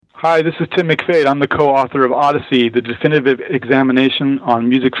Hi, this is Tim McFade. I'm the co-author of Odyssey, the definitive examination on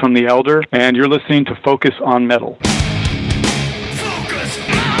music from the Elder, and you're listening to Focus on Metal.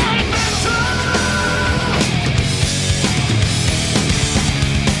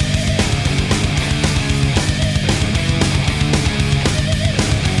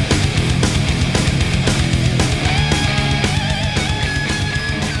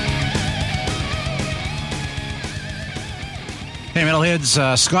 Hey,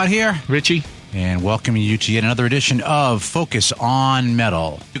 Metalheads, Scott here. Richie. And welcoming you to yet another edition of Focus on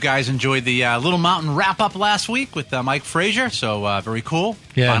Metal. You guys enjoyed the Little Mountain wrap-up last week with Mike Frazier, so very cool,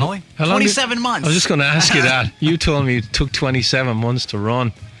 yeah, finally. 27 months. I was just going to ask you that. You told me it took 27 months to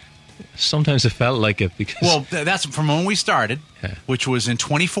run. Sometimes it felt like it because... Well, that's from when we started, yeah, which was in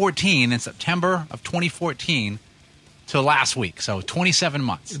 2014, in September of 2014, to last week, so 27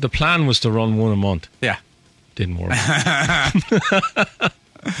 months. The plan was to run one a month. Yeah. Didn't work.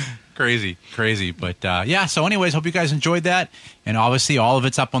 Crazy. But yeah, so anyways, hope you guys enjoyed that. And obviously all of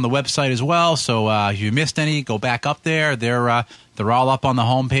it's up on the website as well. So if you missed any, go back up there. They're all up on the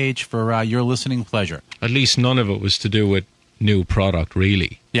homepage for your listening pleasure. At least none of it was to do with new product,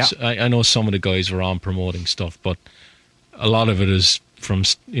 really. Yeah. So I know some of the guys were on promoting stuff, but a lot of it is from,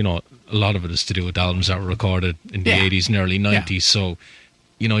 a lot of it is to do with albums that were recorded in the 80s and early 90s. Yeah. So,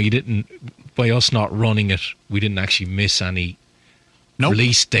 you didn't... By us not running it, we didn't actually miss any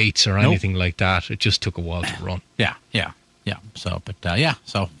release dates or anything like that. It just took a while to run. Yeah. So,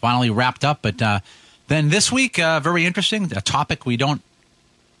 so finally wrapped up. But then this week, very interesting, a topic we don't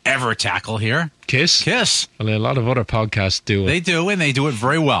ever tackle here. Kiss. Well, a lot of other podcasts do it. They do, and they do it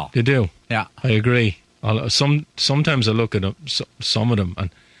very well. They do. Yeah. I agree. Sometimes I look at them, some of them,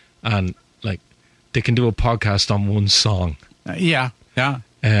 and like they can do a podcast on one song. Yeah.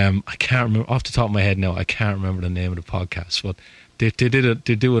 I can't remember off the top of my head now. I can't remember the name of the podcast, but they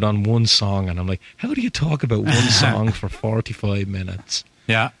do it on one song, and I'm like, how do you talk about one song for 45 minutes?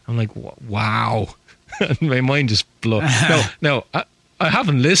 Yeah, I'm like, wow, my mind just blew. No, I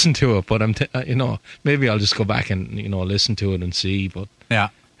haven't listened to it, but I'm maybe I'll just go back and listen to it and see. But yeah,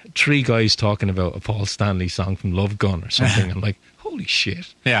 3 guys talking about a Paul Stanley song from Love Gun or something. I'm like, holy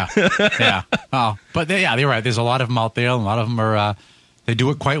shit. Yeah. Oh, but you're right. There's a lot of them out there. A lot of them are. They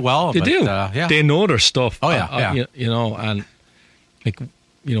do it quite well. They do. Yeah. They know their stuff. Oh, yeah. And like,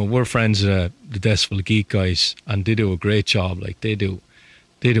 we're friends with the Decibel Geek guys, and they do a great job. Like, they do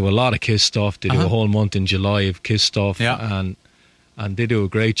a lot of Kiss stuff. They do a whole month in July of Kiss stuff. Yeah. And they do a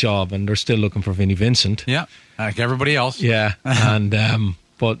great job, and they're still looking for Vinnie Vincent. Yeah, like everybody else. Yeah. And,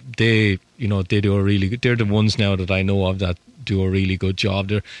 but they do a really good, they're the ones now that I know of that do a really good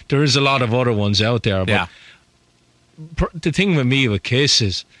job. There is a lot of other ones out there, but the thing with me with Kiss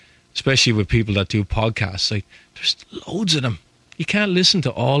is, especially with people that do podcasts, like there's loads of them. You can't listen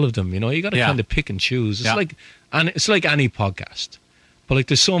to all of them. You got to kind of pick and choose. It's like any podcast, but like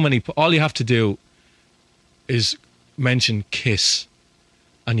there's so many. All you have to do is mention Kiss,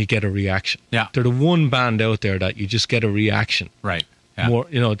 and you get a reaction. Yeah, they're the one band out there that you just get a reaction. Right. Yeah. More,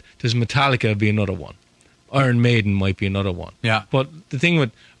 there's Metallica would be another one. Iron Maiden might be another one. Yeah. But the thing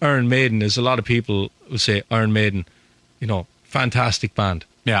with Iron Maiden is a lot of people will say Iron Maiden, fantastic band.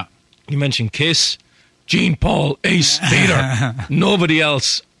 Yeah. You mentioned Kiss, Gene, Paul, Ace, Peter. Nobody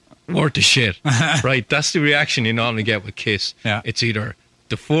else worth a shit. Right? That's the reaction you normally get with Kiss. Yeah. It's either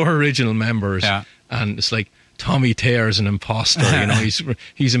the 4 original members and it's like Tommy Taylor's an imposter.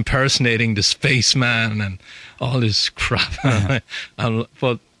 He's impersonating the spaceman and all this crap.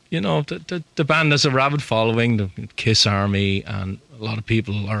 But the band has a rabid following, the Kiss Army, and a lot of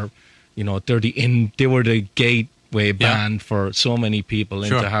people are, they were the gateway band for so many people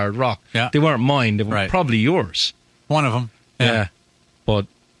into hard rock. Yeah. They weren't mine, they were probably yours. One of them. Yeah. But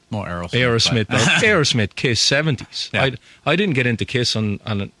more Aerosmith. Aerosmith, Kiss, 70s. Yeah. I didn't get into Kiss on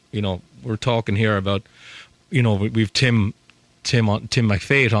we're talking here about, we've Tim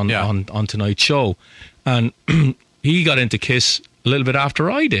McFate on tonight's show, and he got into Kiss a little bit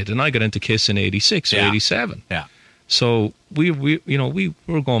after I did, and I got into Kiss in 86 or 87. Yeah. So we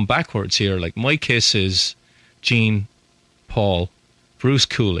were going backwards here. Like my Kiss is Gene, Paul, Bruce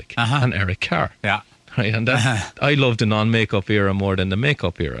Kulick, and Eric Carr. Yeah. Right, and I love the non-makeup era more than the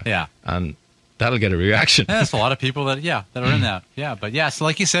makeup era. Yeah. And that'll get a reaction. Yeah, there's a lot of people that are in that. Yeah, but so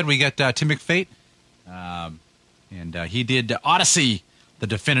like you said, we got Tim McFate, and he did Odyssey, the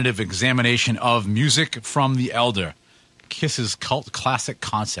definitive examination of music from the Elder, Kiss's cult classic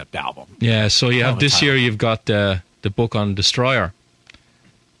concept album. Yeah, so you have this year. You've got the book on Destroyer.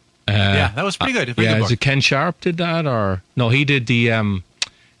 That was pretty good. Is it Ken Sharp did that, or no? He did the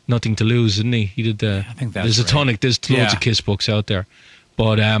Nothing to Lose, didn't he? He did the. I think that's there's loads of Kiss books out there,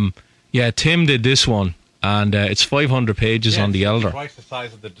 But yeah, Tim did this one, and it's 500 pages on the Elder. Twice the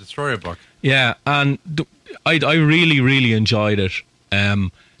size of the Destroyer book. Yeah, and I really, really enjoyed it.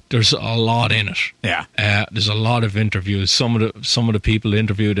 There's a lot in it. Yeah. There's a lot of interviews. Some of the people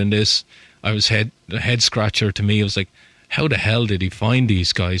interviewed in this, I was head scratcher to me. I was like, how the hell did he find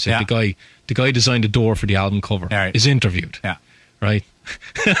these guys? Like the guy designed the door for the album cover is interviewed. Yeah. Right.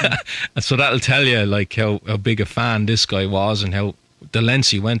 And so that'll tell you like how big a fan this guy was and how the lengths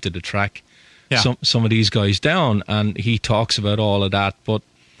he went to the track some of these guys down, and he talks about all of that. But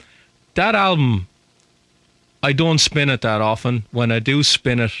that album, I don't spin it that often. When I do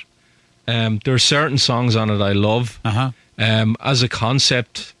spin it, there are certain songs on it I love. As a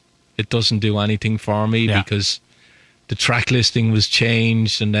concept, it doesn't do anything for me because the track listing was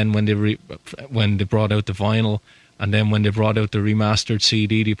changed, and then when they brought out the vinyl, and then when they brought out the remastered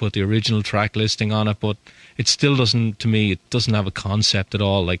CD, they put the original track listing on it. But it still doesn't, to me, it doesn't have a concept at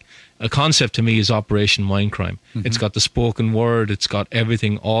all. Like, a concept to me is Operation Mindcrime. It's got the spoken word, it's got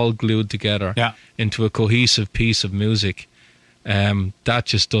everything all glued together into a cohesive piece of music. That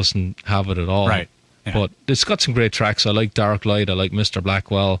just doesn't have it at all. Right. Yeah. But it's got some great tracks. I like Dark Light, I like Mr.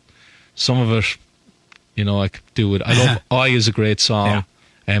 Blackwell. Some of it, you know, I could do it. I love I is a great song.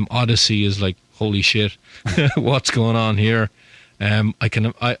 Odyssey is like, holy shit, what's going on here? I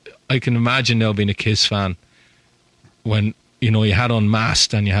can imagine now being a Kiss fan when, you know, you had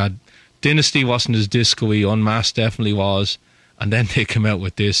Unmasked and you had Dynasty wasn't as disco-y, Unmasked definitely was, and then they come out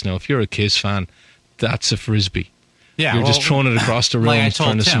with this. Now, if you're a Kiss fan, that's a frisbee. Yeah, you're just throwing it across the room, like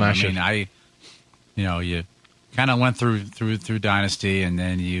trying to smash it. I mean, you kind of went through Dynasty, and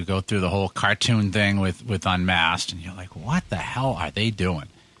then you go through the whole cartoon thing with Unmasked, and you're like, what the hell are they doing?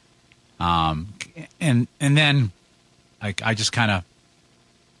 And then I just kind of,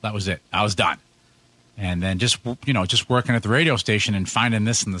 that was it. I was done. And then just working at the radio station and finding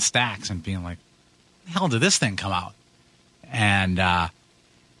this in the stacks and being like, the hell did this thing come out? And I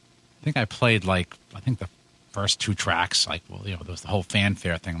think I played the first two tracks, there was the whole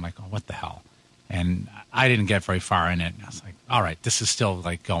fanfare thing. I'm like, oh, what the hell? And I didn't get very far in it. And I was like, all right, this is still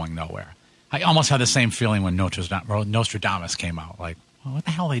like going nowhere. I almost had the same feeling when Nostradamus came out. Like, well, what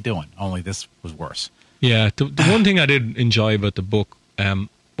the hell are they doing? Only this was worse. Yeah, the one thing I did enjoy about the book,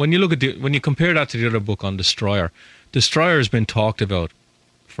 when you compare that to the other book on Destroyer has been talked about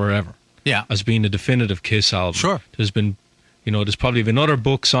forever. Yeah, as being a definitive Kiss album. Sure, there's been, there's probably been other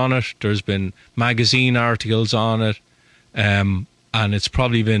books on it. There's been magazine articles on it, and it's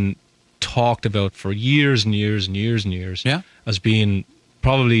probably been talked about for years and years and years and years. Yeah, as being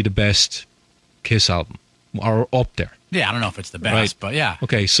probably the best Kiss album, or up there. Yeah, I don't know if it's the best, right. But yeah.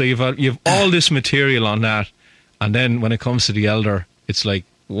 Okay, so you've all this material on that, and then when it comes to the Elder, it's like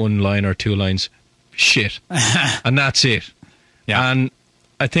one line or two lines, shit, and that's it. Yeah. And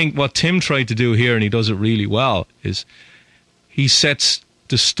I think what Tim tried to do here, and he does it really well, is he sets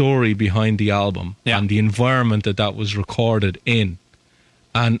the story behind the album and the environment that was recorded in.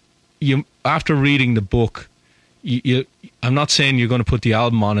 And you, after reading the book, I'm not saying you're going to put the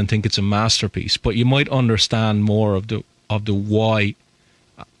album on and think it's a masterpiece, but you might understand more of the why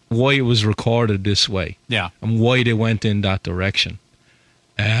it was recorded this way, and why they went in that direction.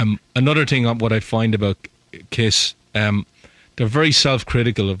 Another thing, what I find about Kiss, they're very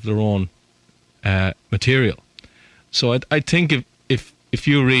self-critical of their own material. So I think if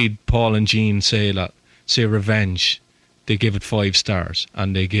you read Paul and Gene say Revenge, they give it 5 stars,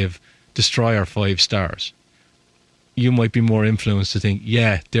 and they give Destroyer 5 stars. You might be more influenced to think,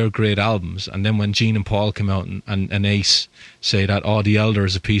 yeah, they're great albums. And then when Gene and Paul come out and Ace say that, oh, The Elder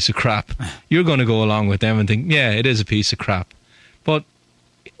is a piece of crap, you're going to go along with them and think, yeah, it is a piece of crap. But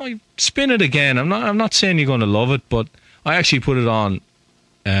spin it again. I'm not saying you're going to love it, but I actually put it on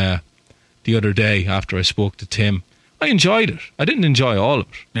the other day after I spoke to Tim. I enjoyed it. I didn't enjoy all of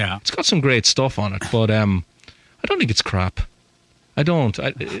it. Yeah, it's got some great stuff on it, but I don't think it's crap. I don't.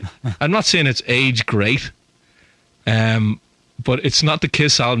 I'm not saying it's aged great. But it's not the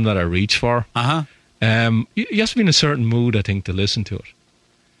Kiss album that I reach for. You have to be in a certain mood, I think, to listen to it.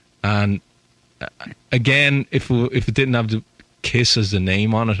 And again, if it didn't have the Kiss as the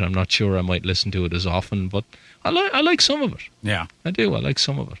name on it, I'm not sure I might listen to it as often. But I like some of it. Yeah, I do. I like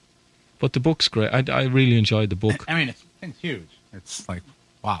some of it. But the book's great. I really enjoyed the book. I mean, it's huge. It's like,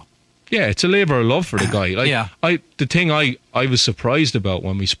 wow. Yeah, it's a labour of love for the guy. Like, the thing I was surprised about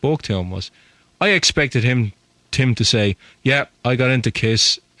when we spoke to him was, I expected Tim to say, yeah, I got into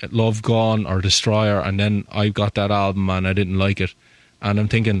Kiss at Love Gone or Destroyer, and then I got that album and I didn't like it. And I'm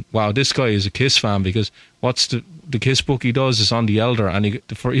thinking, wow, this guy is a Kiss fan, because what's the Kiss book he does is on the Elder, and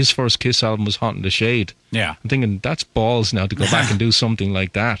for his first Kiss album was Hot in the Shade. Yeah. I'm thinking, that's balls now to go back and do something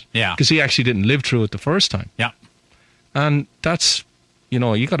like that. Yeah. Because he actually didn't live through it the first time. Yeah. And that's, you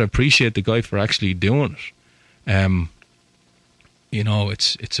got to appreciate the guy for actually doing it.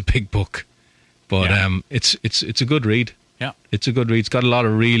 It's a big book, but it's a good read. Yeah. It's a good read. It's got a lot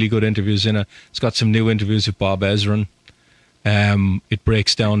of really good interviews in it. It's got some new interviews with Bob Ezrin. It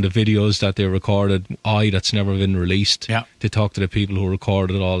breaks down the videos that they recorded, that's never been released. Yeah. They talk to the people who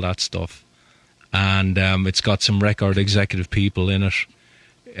recorded all that stuff. And it's got some record executive people in it.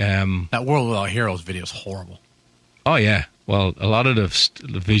 That World Without Heroes video is horrible. Oh, yeah. Well, a lot of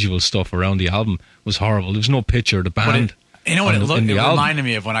the visual stuff around the album was horrible. There's no picture of the band. It reminded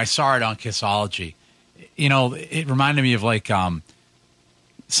me of when I saw it on Kissology. It reminded me of like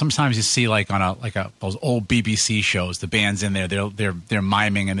sometimes you see like on those old BBC shows, the band's in there, they're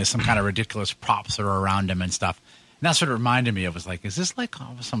miming, and there's some kind of ridiculous props that are around them and stuff. And that's what it reminded me of. Was like, is this like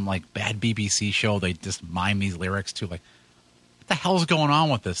some like bad BBC show they just mime these lyrics to? Like, what the hell's going on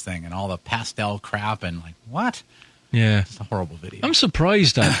with this thing and all the pastel crap and like what? Yeah, it's a horrible video. I'm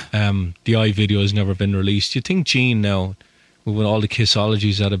surprised that the video has never been released. You think Gene now, with all the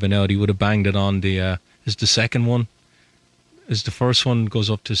Kissologies that have been out, he would have banged it on the is the second one? Is the first one goes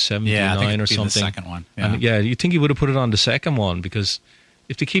up to 79 or something? The second one. Yeah. And you think he would have put it on the second one, because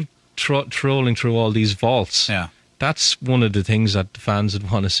if they keep trolling through all these vaults, that's one of the things that the fans would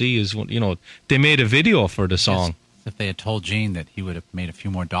want to see. Is they made a video for the song. Yes. If they had told Gene that he would have made a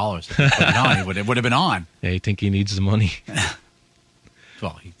few more dollars if he put it on, it would have been on. Yeah, you think he needs the money?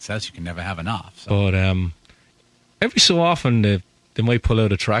 Well, he says you can never have enough. So. But every so often they might pull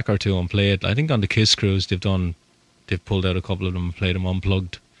out a track or two and play it. I think on the Kiss Cruise they've pulled out a couple of them and played them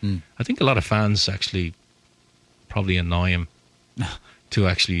unplugged. I think a lot of fans actually probably annoy him to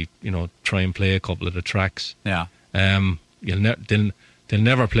actually try and play a couple of the tracks. Yeah. They'll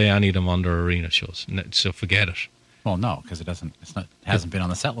never play any of them on their arena shows, so forget it. Well, no, because it hasn't been on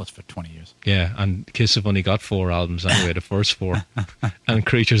the set list for 20 years. Yeah, and Kiss have only got 4 albums anyway, the first 4. And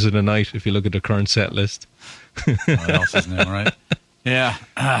Creatures of the Night, if you look at the current set list. What else is new, right? Yeah.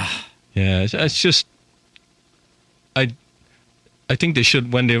 Yeah, it's just... I think they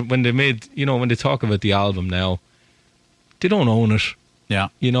should, when they made, when they talk about the album now, they don't own it. Yeah.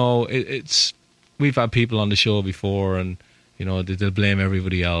 It's... We've had people on the show before, and... they'll blame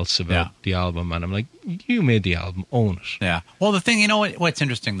everybody else about the album, and I'm like, you made the album, own it. Yeah. Well, the thing, what's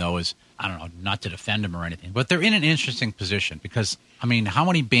interesting though is, I don't know, not to defend them or anything, but they're in an interesting position because, I mean, how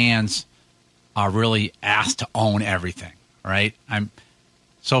many bands are really asked to own everything, right?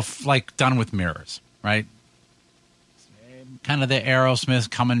 Like Done with Mirrors, right? Kind of the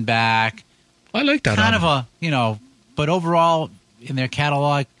Aerosmith coming back. I like that kind album. of but overall in their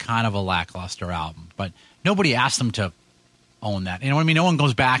catalog, kind of a lackluster album. But nobody asked them to own that. You know what I mean? No one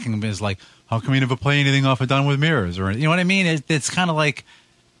goes back and is like, how come you never play anything off of Done with Mirrors? Or, you know what I mean? It's kind of like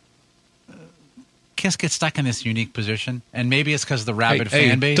Kiss gets stuck in this unique position, and maybe it's because of the rabid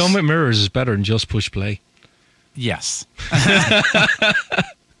fan base. Done with Mirrors is better than Just Push Play. Yes.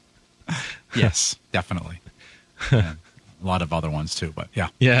 Yes, definitely. And a lot of other ones too, but yeah.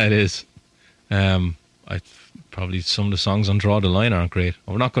 Yeah, it is. Probably some of the songs on Draw the Line aren't great.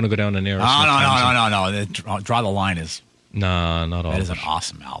 We're not going to go down an era. No. Draw the Line is... No, not all of it. That is an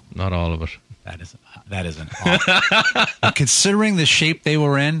awesome album. Not all of it. That is an awesome. Considering the shape they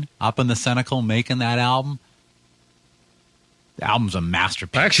were in, up in the Cenacle, making that album, the album's a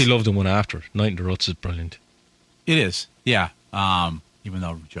masterpiece. I actually love the one after it. Night in the Ruts is brilliant. It is, yeah. Even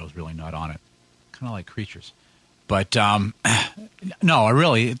though Joe's really not on it. Kind of like Creatures. But, no,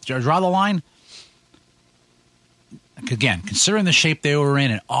 Draw the Line... Again, considering the shape they were in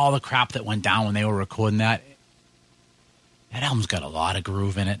and all the crap that went down when they were recording that album's got a lot of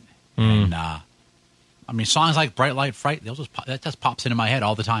groove in it. And, songs like Bright Light Fright, that just pops into my head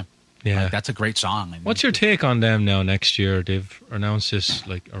all the time. Yeah. Like, that's a great song. And what's your take on them now next year? They've announced this,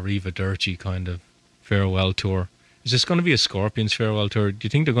 like, Arrivederci kind of farewell tour. Is this going to be a Scorpions farewell tour? Do you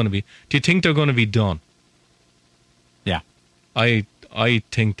think they're going to be done? Yeah. I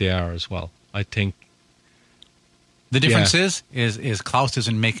think they are as well. I think the difference is Klaus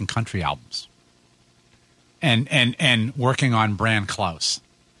isn't making country albums, and working on Brand Klaus.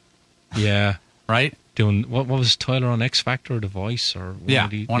 Yeah, right. Doing what was Tyler on X Factor, or The Voice, or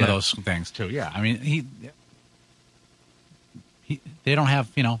one of those things too. Yeah, I mean they don't have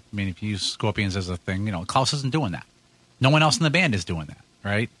if you use Scorpions as a thing, Klaus isn't doing that. No one else in the band is doing that,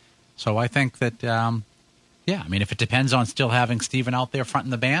 right? So I think that if it depends on still having Steven out there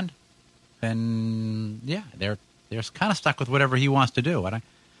fronting the band, then they're they're kind of stuck with whatever he wants to do. And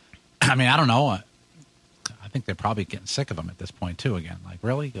I mean, I don't know. I think they're probably getting sick of him at this point too. Again, like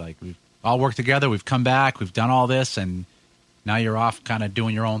really, like we've all worked together, we've come back, we've done all this, and now you're off, kind of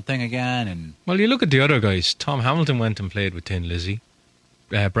doing your own thing again. And well, you look at the other guys. Tom Hamilton went and played with Tin Lizzy.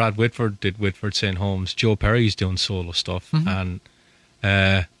 Brad Whitford did Whitford St. Holmes. Joe Perry's doing solo stuff, and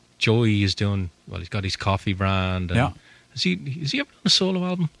Joey is doing. Well, he's got his coffee brand. And has he ever done a solo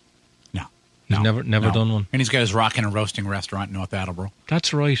album? No, he's never done one. And he's got his rocking and roasting restaurant in North Attleboro.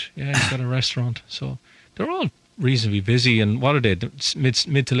 That's right. Yeah, he's got a restaurant. So they're all reasonably busy. And what are they?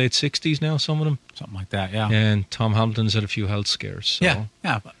 Mid to late 60s now. Some of them, something like that. Yeah. And Tom Hamilton's had a few health scares. So.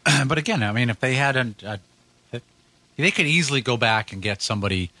 Yeah. But again, I mean, if they hadn't. They could easily go back and get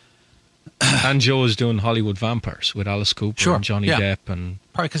somebody. And Joe is doing Hollywood Vampires with Alice Cooper and Johnny Depp, and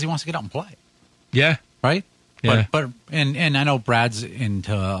probably because he wants to get out and play. Yeah, right. Yeah, but and I know Brad's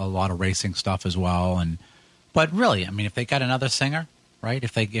into a lot of racing stuff as well. But really, I mean, if they got another singer, right?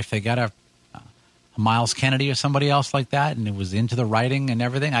 If they got a Miles Kennedy or somebody else like that, and it was into the writing and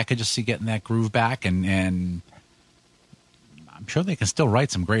everything, I could just see getting that groove back and. I'm sure they can still write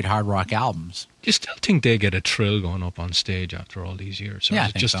some great hard rock albums. Do you still think they get a thrill going up on stage after all these years? Or is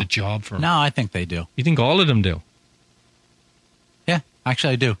it just a job for them? No, I think they do. You think all of them do? Yeah,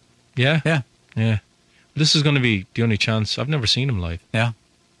 actually I do. Yeah? Yeah. Yeah. This is going to be the only chance. I've never seen them live. Yeah.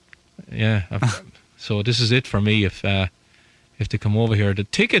 Yeah. So this is it for me if they come over here. The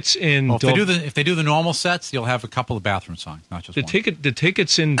tickets in if they do the normal sets, you'll have a couple of bathroom songs, not just one. The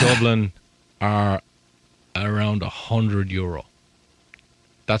tickets in Dublin are around €100.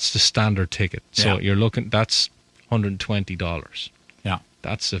 That's the standard ticket. So you're looking, that's $120. Yeah.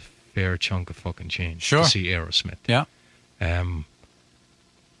 That's a fair chunk of fucking change to see Aerosmith. Yeah.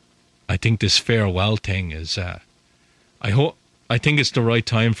 I think this farewell thing is, I think it's the right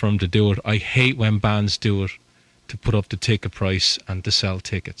time for them to do it. I hate when bands do it to put up the ticket price and to sell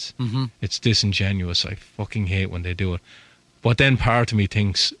tickets. Mm-hmm. It's disingenuous. I fucking hate when they do it. But then part of me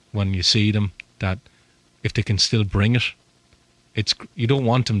thinks when you see them that if they can still bring it, you don't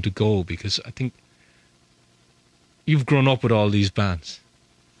want them to go, because I think you've grown up with all these bands,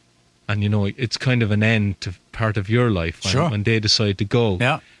 and you know it's kind of an end to part of your life when they decide to go.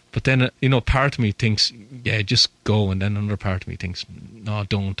 Yeah. But then part of me thinks, yeah, just go, and then another part of me thinks, no,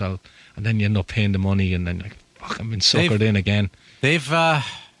 don't. And then you end up paying the money, and then like, fuck, I've been suckered in again. They've, I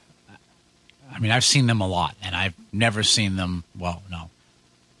mean, I've seen them a lot, and I've never seen them. Well, no,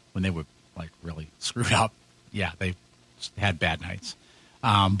 when they were like really screwed up. Yeah, they had bad nights.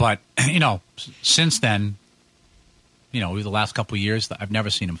 But, since then, over the last couple of years, I've never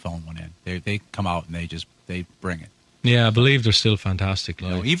seen them phone one in. They come out and they bring it. Yeah, I believe they're still fantastic.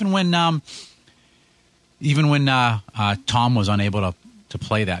 Even when Tom was unable to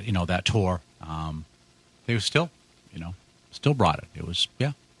play that, that tour, they were still brought it. It was,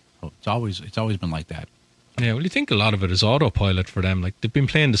 it's always been like that. Yeah, well, you think a lot of it is autopilot for them. Like, they've been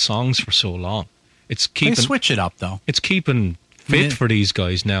playing the songs for so long. They switch it up, though. It's keeping fit for these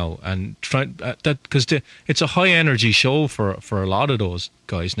guys now, and because it's a high energy show for a lot of those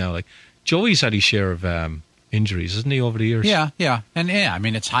guys now. Like Joey's had his share of injuries, isn't he, over the years? Yeah, and I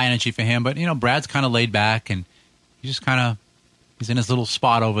mean it's high energy for him, but Brad's kind of laid back, and he's in his little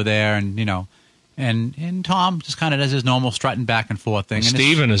spot over there, and and Tom just kind of does his normal strutting back and forth thing. And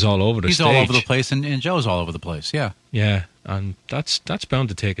Stephen is all over the stage. He's all over the place, and Joe's all over the place. Yeah. Yeah, and that's bound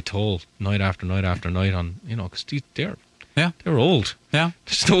to take a toll night after night after night on because they're old. Yeah,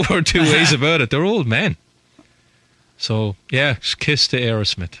 there's no two ways about it. They're old men. So yeah, just kiss to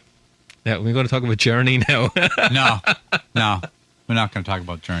Aerosmith. Yeah, we're going to talk about Journey now. No, we're not going to talk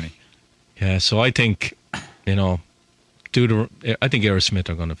about Journey. Yeah, so I think I think Aerosmith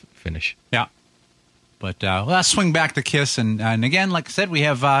are going to finish. Yeah. But let's swing back to Kiss. And again, like I said, we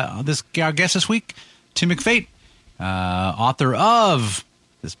have our guest this week, Tim McFate, author of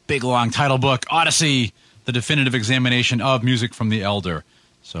this big, long title book, Odyssey, The Definitive Examination of Music from the Elder.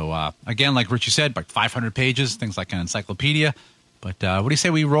 So, again, like Richie said, like 500 pages, things like an encyclopedia. But what do you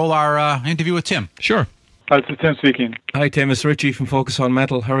say we roll our interview with Tim? Sure. Hi, this is Tim speaking. Hi, Tim. It's Richie from Focus on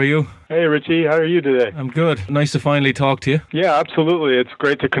Metal. How are you? Hey, Richie. How are you today? I'm good. Nice to finally talk to you. Yeah, absolutely. It's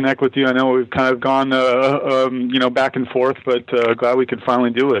great to connect with you. I know we've kind of gone, back and forth, but glad we could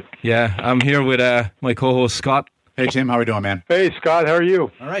finally do it. Yeah, I'm here with my co-host, Scott. Hey, Tim. How are we doing, man? Hey, Scott. How are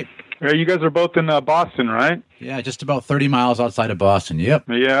you? All right. You guys are both in Boston, right? Yeah, just about 30 miles outside of Boston, yep.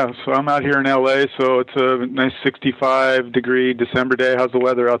 Yeah, so I'm out here in L.A., so it's a nice 65-degree December day. How's the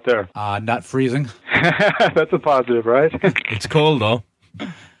weather out there? Not freezing. That's a positive, right? It's cold, though.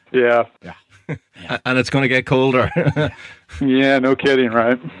 Yeah. And it's going to get colder. Yeah, no kidding,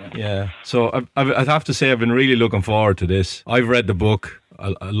 right? Yeah. So I'd have to say I've been really looking forward to this. I've read the book.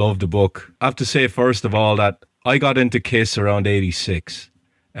 I love the book. I have to say, first of all, that I got into Kiss around 86.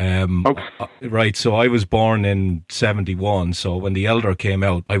 Right, so I was born in 71. So when The Elder came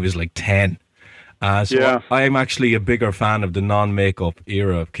out, I was like 10. I'm actually a bigger fan of the non-makeup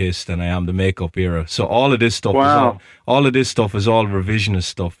era of Kiss than I am the makeup era. So all of this stuff, all of this stuff is all revisionist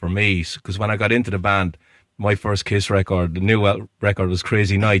stuff for me. Because when I got into the band, my first Kiss record, the new record, was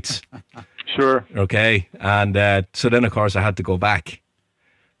Crazy Nights. Sure. Okay, and so then of course I had to go back.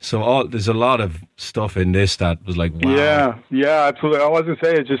 So there's a lot of stuff in this that was like, wow. Yeah, absolutely. I was gonna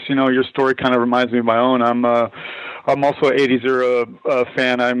say, it's just, your story kind of reminds me of my own. I'm also an 80s era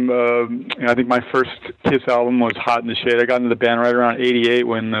fan. I think my first Kiss album was Hot in the Shade. I got into the band right around 88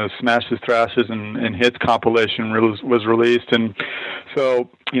 when the Smashes, Thrashes, and Hits compilation was released. And so,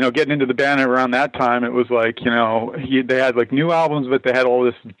 getting into the band around that time, it was like, they had like new albums, but they had all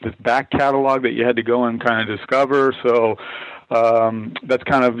this back catalog that you had to go and kind of discover. So that's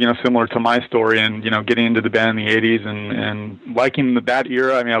kind of, similar to my story and, getting into the band in the 80s and liking that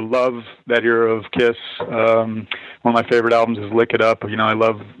era. I mean, I love that era of Kiss. One of my favorite albums is Lick It Up. I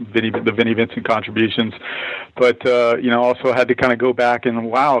love the Vinnie Vincent contributions. But, also had to kind of go back and,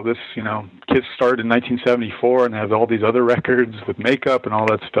 wow, this, Kiss started in 1974 and has all these other records with makeup and all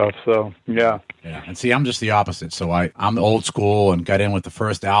that stuff. So, yeah. Yeah, and see, I'm just the opposite. So I'm old school and got in with the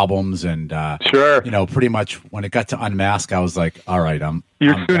first albums, and sure, pretty much when it got to Unmask, I was like, all right,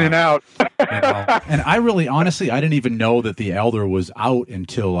 you're tuning out. And I really, honestly, I didn't even know that The Elder was out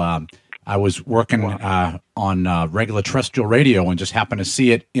until I was working on regular terrestrial radio and just happened to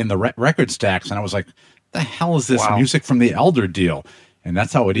see it in the record stacks, and I was like, the hell is this music from The Elder deal? And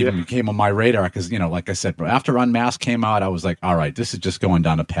that's how it even came on my radar because, like I said, after Unmasked came out, I was like, all right, this is just going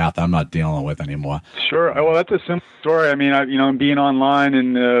down a path I'm not dealing with anymore. Sure. Well, that's a simple story. I mean, being online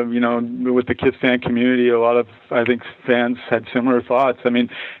and, with the Kiss fan community, a lot of, I think, fans had similar thoughts. I mean,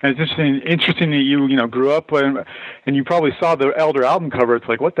 and it's interesting that you, grew up and you probably saw the Elder album cover. It's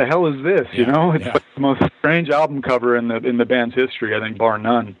like, what the hell is this? Yeah, It's like the most strange album cover in the band's history, I think, bar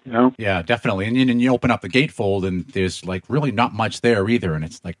none, Yeah, definitely. And then you open up the gatefold and there's like really not much there either. And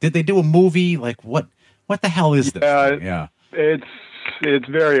it's like, did they do a movie? Like, what the hell is this? Yeah. It's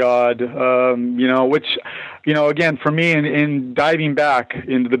very odd, which, again, for me, in diving back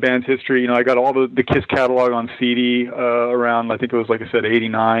into the band's history, I got all the Kiss catalog on CD around, I think it was, like I said,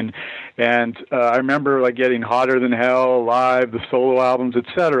 89. And I remember, like, getting Hotter Than Hell, Live, the solo albums,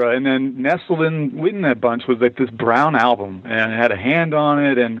 etc. And then nestled in that bunch was, like, this Brown album, and it had a hand on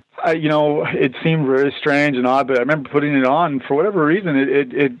it. And, it seemed very strange and odd, but I remember putting it on. For whatever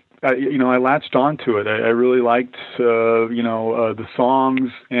reason, I latched onto it. I really liked, the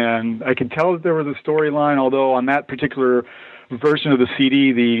songs, and I could tell that there was a storyline, although on that particular version of the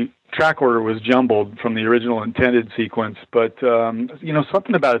CD, the track order was jumbled from the original intended sequence. But,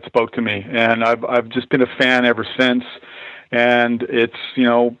 something about it spoke to me, and I've just been a fan ever since. And it's,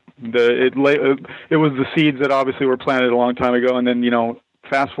 it was the seeds that obviously were planted a long time ago, and then,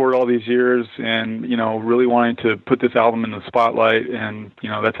 fast forward all these years and, really wanting to put this album in the spotlight. And,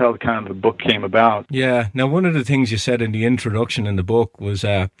 that's how kind of the book came about. Yeah. Now, one of the things you said in the introduction in the book was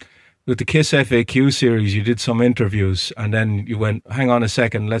with the Kiss FAQ series, you did some interviews and then you went, hang on a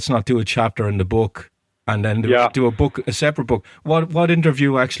second, let's not do a chapter in the book and then do a separate book. What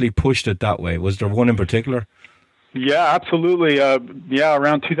interview actually pushed it that way? Was there one in particular? Yeah, absolutely.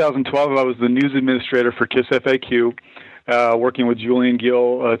 Around 2012, I was the news administrator for Kiss FAQ. Working with Julian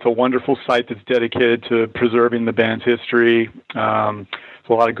Gill. It's a wonderful site that's dedicated to preserving the band's history. There's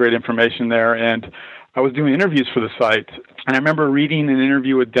a lot of great information there. And I was doing interviews for the site. And I remember reading an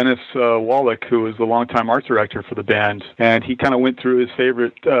interview with Dennis Wallach, who was the longtime art director for the band. And he kind of went through his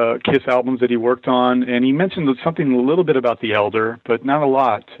favorite Kiss albums that he worked on. And he mentioned something a little bit about The Elder, but not a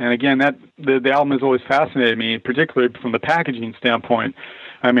lot. And again, the album has always fascinated me, particularly from the packaging standpoint.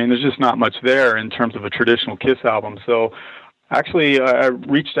 I mean, there's just not much there in terms of a traditional Kiss album. So actually, I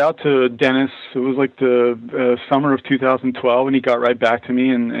reached out to Dennis. It was like the summer of 2012, and he got right back to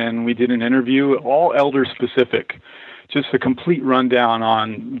me, and we did an interview, all Elder specific, just a complete rundown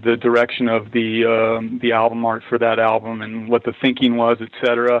on the direction of the album art for that album and what the thinking was,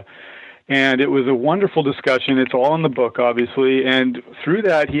 etc. And it was a wonderful discussion. It's all in the book, obviously. And through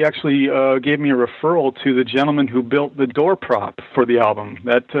that, he actually gave me a referral to the gentleman who built the door prop for the album.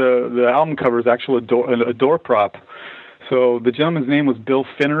 The album cover is actually a door prop. So the gentleman's name was Bill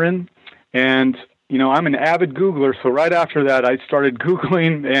Finneran. And, I'm an avid Googler. So right after that, I started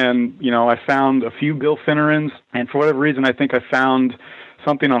Googling and, I found a few Bill Finnerans. And for whatever reason, I think I found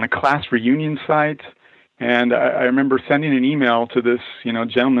something on a class reunion site. And I remember sending an email to this,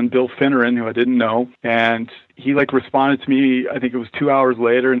 gentleman, Bill Finneran, who I didn't know, and he responded to me, I think it was 2 hours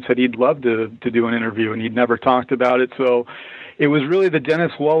later, and said he'd love to do an interview, and he'd never talked about it. So it was really the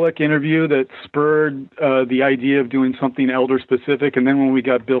Dennis Wallach interview that spurred the idea of doing something elder specific. And then when we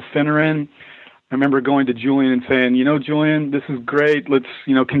got Bill Finneran, I remember going to Julian and saying, Julian, this is great. Let's,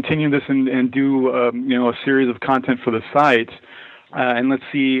 continue this and do, a series of content for the site. And let's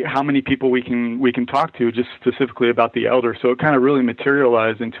see how many people we can talk to just specifically about the elder. So it kind of really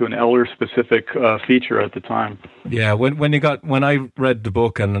materialized into an elder specific feature at the time. Yeah, when I read the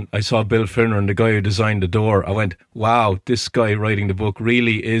book and I saw Bill Finneran, the guy who designed the door, I went, wow, this guy writing the book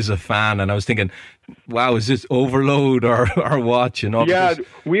really is a fan. And I was thinking, wow, is this overload or what? Yeah,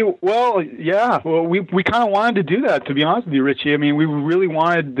 we kind of wanted to do that, to be honest with you, Richie. I mean, we really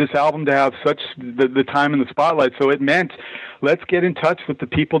wanted this album to have such the time in the spotlight. So it meant, let's get in touch with the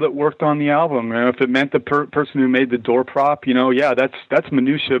people that worked on the album. If it meant the person who made the door prop, that's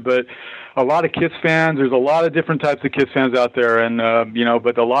minutia. But a lot of Kiss fans, there's a lot of different types of Kiss fans out there, and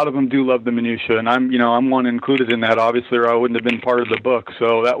but a lot of them do love the minutia, and I'm one included in that, obviously, or I wouldn't have been part of the book.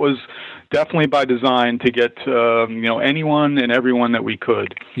 So that was definitely by design to get anyone and everyone that we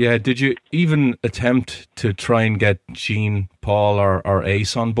could. Yeah. Did you even attempt to try and get Gene, Paul, or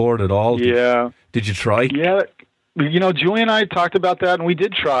Ace on board at all? Yeah. Did you try? Yeah. Julie and I talked about that, and we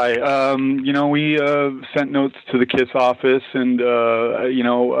did try. We sent notes to the KISS office, and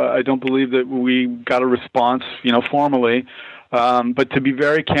I don't believe that we got a response, formally. But to be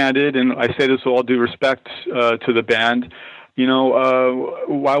very candid, and I say this with all due respect to the band,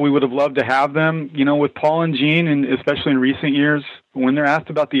 while we would have loved to have them, with Paul and Gene, and especially in recent years, when they're asked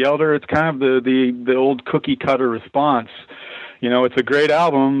about the Elder, it's kind of the old cookie cutter response. It's a great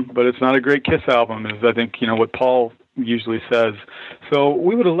album, but it's not a great Kiss album, is I think, what Paul usually says. So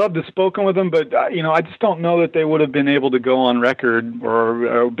we would have loved to have spoken with them, but, I just don't know that they would have been able to go on record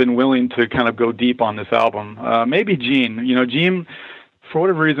or been willing to kind of go deep on this album. Maybe Gene. Gene, for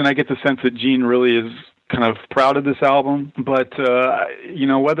whatever reason, I get the sense that Gene really is kind of proud of this album, but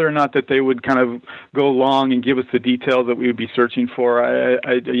whether or not that they would kind of go long and give us the details that we would be searching for,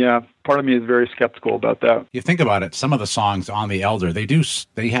 part of me is very skeptical about that. You think about it, some of the songs on The Elder,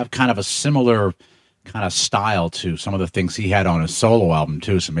 they have kind of a similar kind of style to some of the things he had on his solo album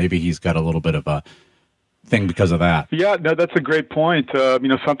too, so maybe he's got a little bit of a thing because of that. Yeah, no, that's a great point.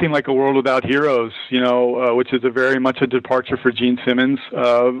 Something like A World Without Heroes, which is very much a departure for Gene Simmons,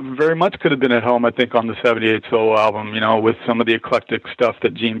 very much could have been at home, I think, on the 78 solo album, with some of the eclectic stuff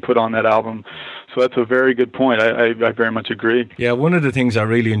that Gene put on that album. So that's a very good point. I very much agree. Yeah, one of the things I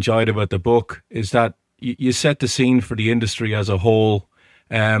really enjoyed about the book is that you set the scene for the industry as a whole.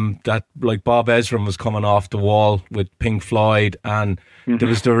 That like Bob Ezrin was coming off the wall with Pink Floyd, and there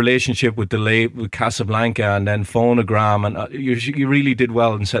was the relationship with with Casablanca and then Phonogram, and you really did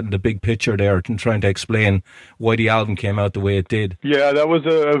well in setting the big picture there and trying to explain why the album came out the way it did. Yeah, that was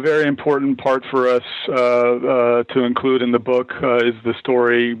a very important part for us to include in the book, is the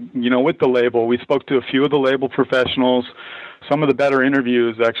story, with the label. We spoke to a few of the label professionals. Some of the better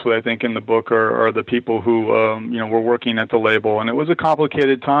interviews, actually, I think in the book are the people who, were working at the label. And it was a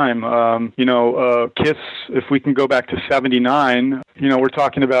complicated time. Kiss, if we can go back to 79, we're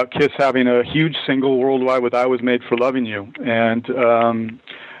talking about Kiss having a huge single worldwide with I Was Made for Loving You. And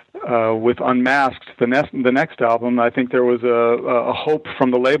with Unmasked, the next album, I think there was a hope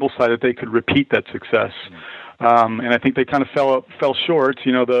from the label side that they could repeat that success. And I think they kind of fell short.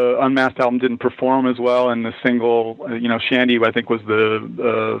 The Unmasked album didn't perform as well, and the single, Shandy, I think, was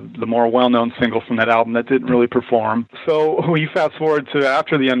the more well-known single from that album that didn't really perform. So we fast forward to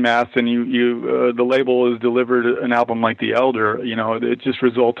after the Unmasked, and the label has delivered an album like The Elder. It just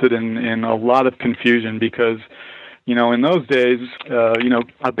resulted in a lot of confusion because, in those days,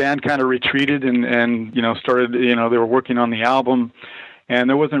 a band kind of retreated and started, they were working on the album. And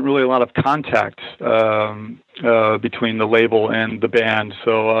there wasn't really a lot of contact between the label and the band.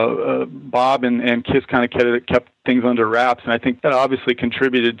 So Bob and Kiss kind of kept things under wraps, and I think that obviously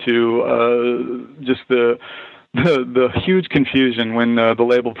contributed to just the huge confusion when the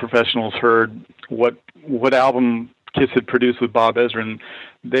label professionals heard what album Kiss had produced with Bob Ezrin.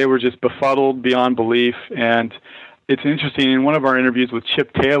 They were just befuddled beyond belief. And it's interesting, in one of our interviews with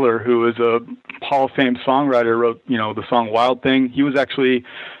Chip Taylor, who is a Hall of Fame songwriter, wrote, the song Wild Thing. He was actually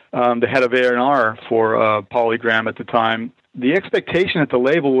the head of A&R for Polygram at the time. The expectation at the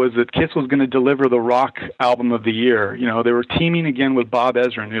label was that Kiss was going to deliver the rock album of the year. They were teaming again with Bob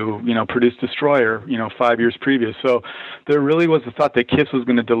Ezrin, who, produced Destroyer, 5 years previous. So there really was the thought that Kiss was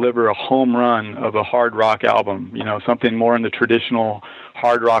going to deliver a home run of a hard rock album, something more in the traditional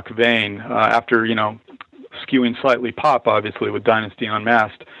hard rock vein, after, skewing slightly pop, obviously, with Dynasty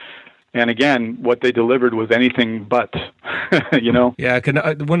Unmasked. And again, what they delivered was anything but, you know? Yeah,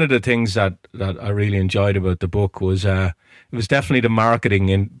 one of the things that I really enjoyed about the book was it was definitely the marketing.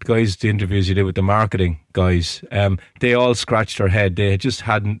 And guys, the interviews you did with the marketing guys, they all scratched their head. They just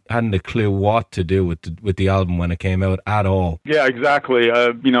hadn't a clue what to do with the album when it came out at all. Yeah, exactly.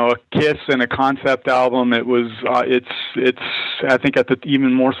 You know, a Kiss and a concept album. It was. It's. I think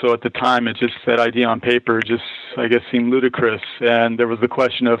even more so at the time, it just, that idea on paper just, I guess, seemed ludicrous. And there was the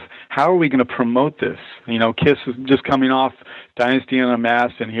question of, how are we going to promote this? You know, Kiss is just coming off Dynasty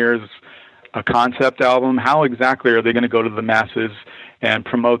Unmasked, and here's a concept album. How exactly are they going to go to the masses and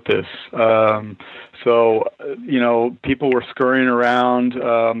promote this? So, you know, people were scurrying around.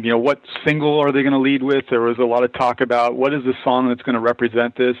 You know, what single are they going to lead with? There was a lot of talk about what is the song that's going to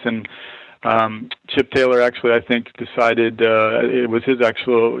represent this, and Chip Taylor actually, I think, decided it was his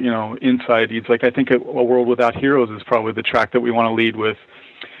actual, you know, insight. He's like, I think A World Without Heroes is probably the track that we want to lead with.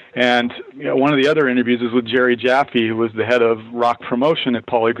 And you know, one of the other interviews is with Jerry Jaffe, who was the head of rock promotion at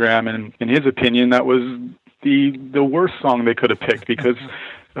Polygram, and in his opinion, that was the worst song they could have picked, because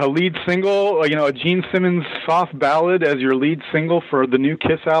a lead single, you know, a Gene Simmons soft ballad as your lead single for the new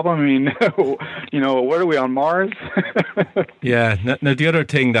Kiss album. I mean, you know, what are we, on Mars? Yeah. Now, the other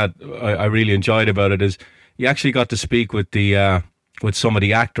thing that I really enjoyed about it is you actually got to speak with with some of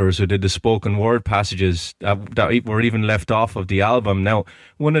the actors who did the spoken word passages that were even left off of the album. Now,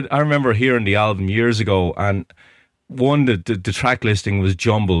 I remember hearing the album years ago, and the track listing was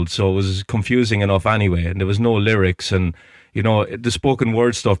jumbled, so it was confusing enough anyway, and there was no lyrics, and you know, the spoken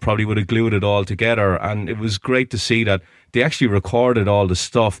word stuff probably would have glued it all together. And it was great to see that they actually recorded all the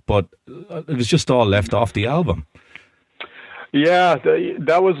stuff, but it was just all left off the album. Yeah,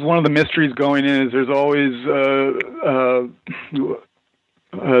 that was one of the mysteries going in, is there's always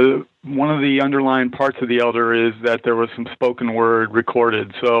one of the underlying parts of the Elder is that there was some spoken word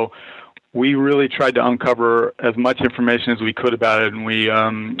recorded. So we really tried to uncover as much information as we could about it, and we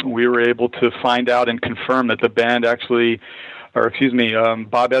were able to find out and confirm that the band actually, Bob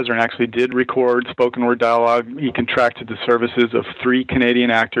Ezrin actually did record spoken word dialogue. He contracted the services of 3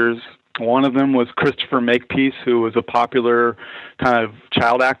 Canadian actors. One of them was Christopher Makepeace, who was a popular kind of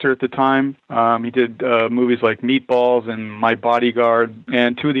child actor at the time. He did movies like Meatballs and My Bodyguard,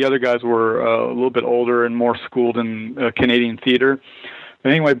 and 2 of the other guys were a little bit older and more schooled in Canadian theater. But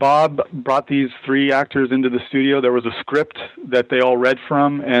anyway, Bob brought these 3 actors into the studio. There was a script that they all read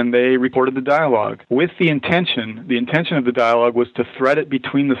from, and they recorded the dialogue with the intention of the dialogue was to thread it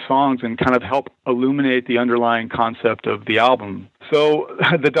between the songs and kind of help illuminate the underlying concept of the album. So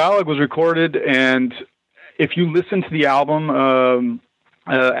the dialogue was recorded, and if you listen to the album,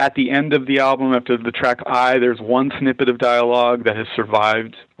 at the end of the album, after the track I, there's one snippet of dialogue that has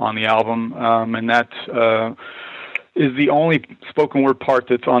survived on the album, and that is the only spoken word part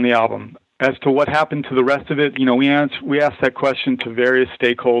that's on the album. As to what happened to the rest of it, you know, we asked that question to various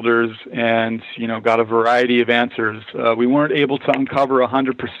stakeholders, and you know, got a variety of answers. We weren't able to uncover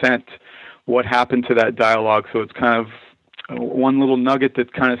 100% what happened to that dialogue, so it's kind of one little nugget that's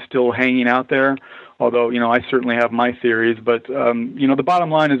kind of still hanging out there. Although, you know, I certainly have my theories, but you know, the bottom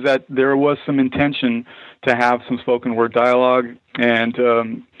line is that there was some intention to have some spoken word dialogue,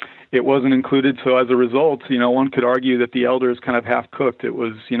 and it wasn't included. So as a result, you know, one could argue that the Elder is kind of half cooked. It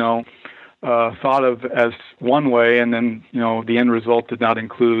was, you know, thought of as one way, and then, you know, the end result did not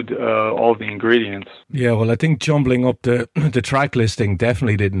include all of the ingredients. Yeah, well, I think jumbling up the track listing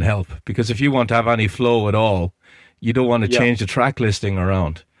definitely didn't help, because if you want to have any flow at all, you don't want to change the track listing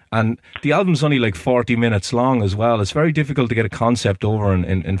around. And the album's only like 40 minutes long as well. It's very difficult to get a concept over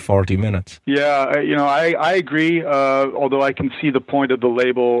in 40 minutes. Yeah, you know, I agree, although I can see the point of the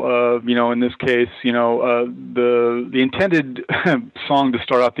label. You know, in this case, you know, the intended song to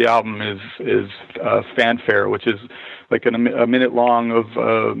start out the album is Fanfare, which is like a minute long of,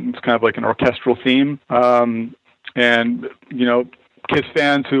 it's kind of like an orchestral theme. And, you know, Kiss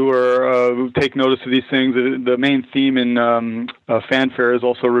fans who take notice of these things, the main theme in Fanfare is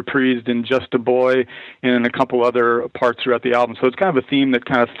also reprised in Just a Boy and in a couple other parts throughout the album. So it's kind of a theme that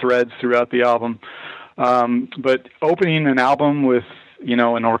kind of threads throughout the album. But opening an album with, you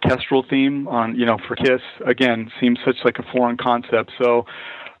know, an orchestral theme on, you know, for Kiss, again, seems such like a foreign concept. So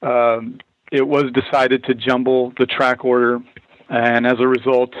it was decided to jumble the track order. And as a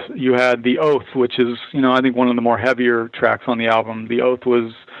result, you had The Oath, which is, you know, I think one of the more heavier tracks on the album. The Oath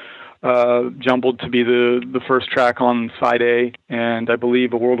was jumbled to be the first track on side A, and I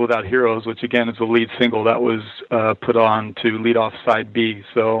believe A World Without Heroes, which again is the lead single, that was put on to lead off side B.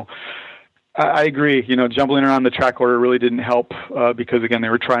 So I agree, you know, jumbling around the track order really didn't help because, again, they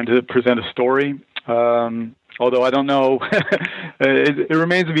were trying to present a story. Although I don't know, it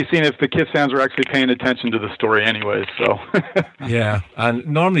remains to be seen if the Kiss fans were actually paying attention to the story anyway. So yeah, and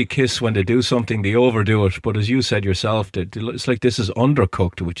normally Kiss, when they do something, they overdo it. But as you said yourself, it's like this is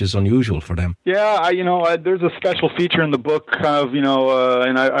undercooked, which is unusual for them. Yeah, there's a special feature in the book, kind of,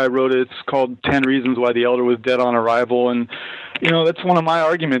 and I wrote it. It's called 10 Reasons Why the Elder Was Dead on Arrival, and that's one of my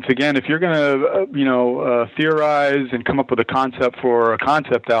arguments. Again, if you're going to, theorize and come up with a concept for a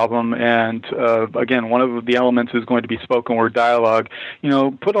concept album, and again, one of the elements is going to be spoken word dialogue,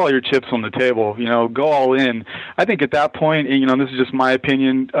 put all your chips on the table, go all in. I think at that point, this is just my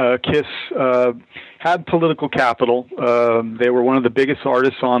opinion, Kiss had political capital. They were one of the biggest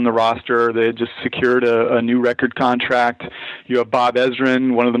artists on the roster. They had just secured a new record contract. You have Bob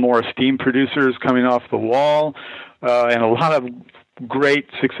Ezrin, one of the more esteemed producers, coming off the wall. And a lot of great,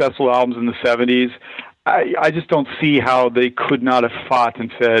 successful albums in the 70s. I just don't see how they could not have fought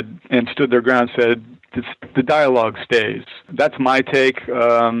and stood their ground and said, the dialogue stays. That's my take.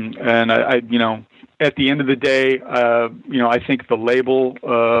 And I at the end of the day, I think the label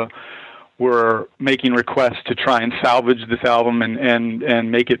were making requests to try and salvage this album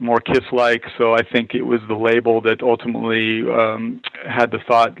and make it more Kiss-like. So I think it was the label that ultimately had the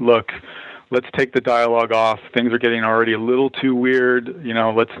thought, look, let's take the dialogue off. Things are getting already a little too weird.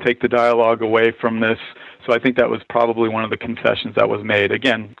 Let's take the dialogue away from this. So I think that was probably one of the concessions that was made.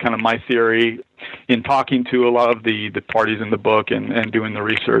 Again, kind of my theory in talking to a lot of the parties in the book and doing the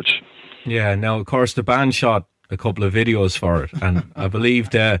research. Yeah, now, of course, the band shot a couple of videos for it. And I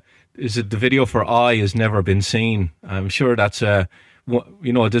believe the video for I has never been seen. I'm sure that's,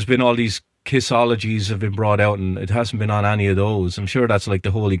 there's been all these Kissologies have been brought out, and it hasn't been on any of those. I'm sure that's like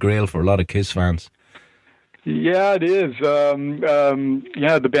the holy grail for a lot of Kiss fans. Yeah, it is.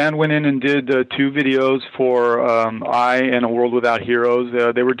 The band went in and did 2 videos for I and A World Without Heroes.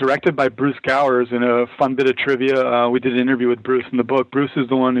 They were directed by Bruce Gowers. In a fun bit of trivia, we did an interview with Bruce in the book. Bruce is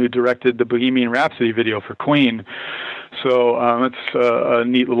the one who directed the Bohemian Rhapsody video for Queen. So it's a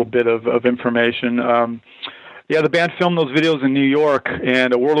neat little bit of information. The band filmed those videos in New York,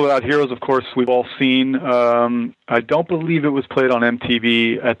 and A World Without Heroes, of course, we've all seen. I don't believe it was played on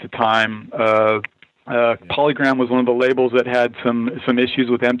MTV at the time. Polygram was one of the labels that had some issues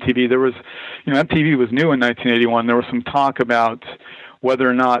with MTV. There was, MTV was new in 1981. There was some talk about whether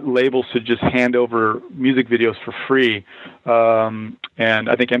or not labels should just hand over music videos for free. And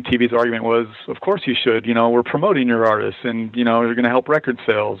I think MTV's argument was, of course you should. We're promoting your artists, and you're going to help record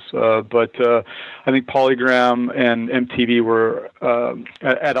sales. But I think Polygram and MTV were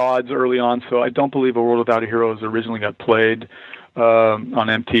at odds early on. So I don't believe A World Without Heroes originally got played on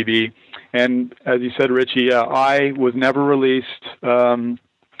MTV. And as you said, Richie, I was never released.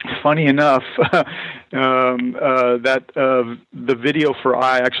 Funny enough, that the video for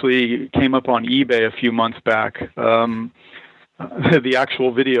I actually came up on eBay a few months back. The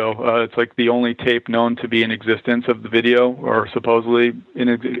actual video, it's like the only tape known to be in existence of the video, or supposedly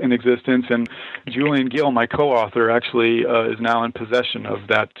in existence. And Julian Gill, my co-author, actually is now in possession of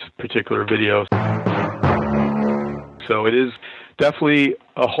that particular video. So it is definitely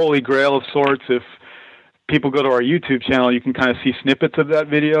a holy grail of sorts. If people go to our YouTube channel, you can kind of see snippets of that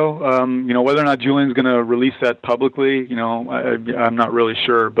video. Whether or not Julian's going to release that publicly, I'm not really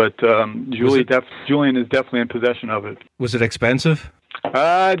sure. But Julian is definitely in possession of it. Was it expensive?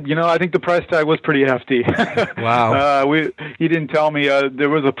 I think the price tag was pretty hefty. Wow. He didn't tell me. There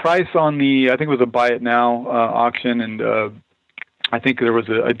was a price on I think it was a Buy It Now auction, and I think there was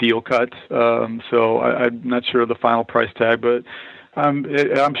a deal cut. So I'm not sure of the final price tag, but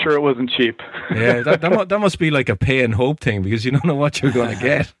I'm sure it wasn't cheap. Yeah, that must be like a pay and hope thing, because you don't know what you're going to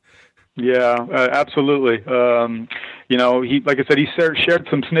get. Yeah, absolutely. He, like I said, he shared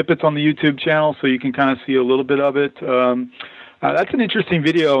some snippets on the YouTube channel, so you can kind of see a little bit of it. That's an interesting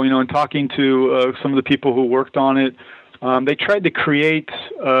video, in talking to some of the people who worked on it. They tried to create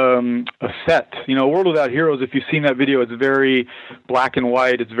a set. World Without Heroes, if you've seen that video, it's very black and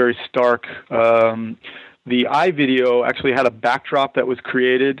white. It's very stark. The I video actually had a backdrop that was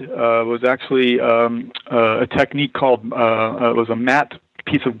created. It was actually a technique called, it was a matte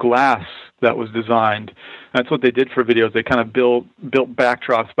piece of glass that was designed. That's what they did for videos. They kind of built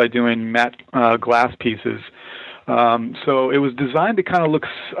backdrops by doing matte glass pieces. So it was designed to kind of look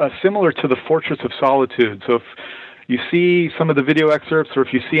similar to the Fortress of Solitude. So if you see some of the video excerpts, or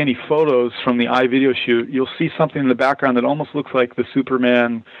if you see any photos from the I video shoot, you'll see something in the background that almost looks like the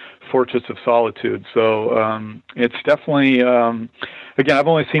Superman Fortress of Solitude. So it's definitely, again, I've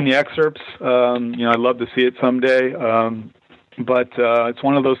only seen the excerpts. I'd love to see it someday. But it's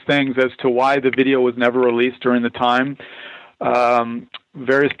one of those things as to why the video was never released during the time.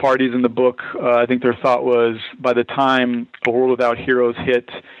 various parties in the book, I think their thought was by the time A World Without Heroes hit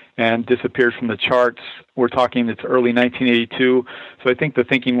and disappeared from the charts, we're talking it's early 1982. So I think the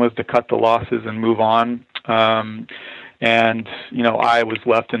thinking was to cut the losses and move on. And, I was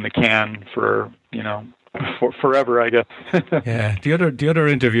left in the can for forever, I guess. Yeah. The other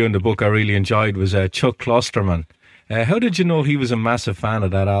interview in the book I really enjoyed was Chuck Klosterman. How did you know he was a massive fan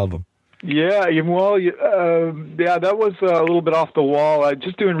of that album? Yeah, well, that was a little bit off the wall.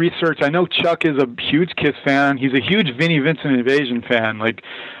 Just doing research, I know Chuck is a huge Kiss fan. He's a huge Vinnie Vincent Invasion fan. Like,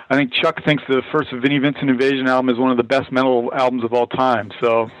 I think Chuck thinks the first Vinnie Vincent Invasion album is one of the best metal albums of all time.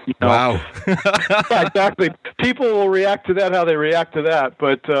 So, wow, yeah, exactly. People will react to that how they react to that.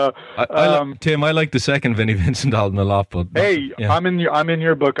 But Tim, I like the second Vinnie Vincent album a lot. But yeah. I'm in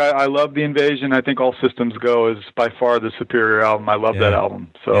your book. I love the Invasion. I think All Systems Go is by far the superior album. I love that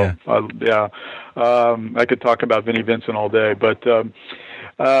album. So I could talk about Vinnie Vincent all day, but.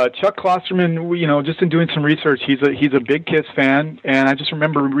 Chuck Klosterman, just in doing some research, he's a big Kiss fan, and I just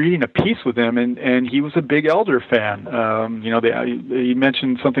remember reading a piece with him, and he was a big Elder fan. He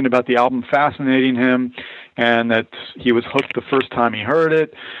mentioned something about the album fascinating him, and that he was hooked the first time he heard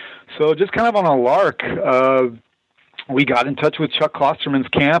it. So just kind of on a lark, we got in touch with Chuck Klosterman's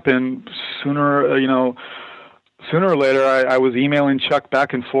camp, and sooner or later, I was emailing Chuck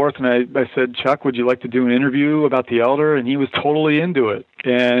back and forth, and I said, Chuck, would you like to do an interview about the Elder? And he was totally into it.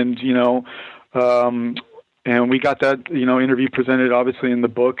 And, and we got that, interview presented obviously in the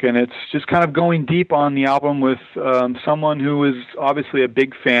book, and it's just kind of going deep on the album with someone who is obviously a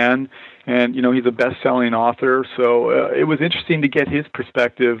big fan, and, he's a best-selling author. So it was interesting to get his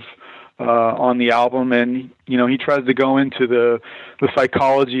perspective on the album, and he tries to go into the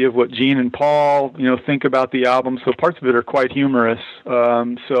psychology of what Gene and Paul think about the album. So parts of it are quite humorous.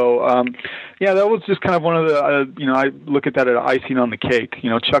 That was just kind of one of the I look at that as icing on the cake.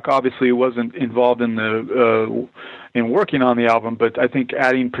 Chuck obviously wasn't involved in in working on the album, but I think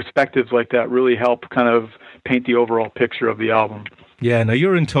adding perspectives like that really helped kind of paint the overall picture of the album. Yeah, now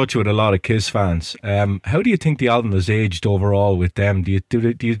you're in touch with a lot of Kiss fans. How do you think the album has aged overall with them? Do you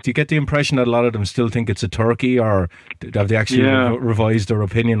get the impression that a lot of them still think it's a turkey, or have they actually revised their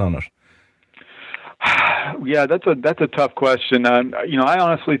opinion on it? Yeah, that's a tough question. I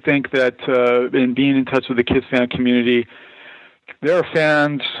honestly think that in being in touch with the Kiss fan community, there are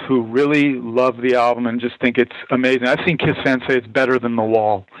fans who really love the album and just think it's amazing. I've seen Kiss fans say it's better than The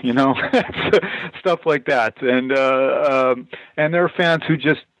Wall, stuff like that. And there are fans who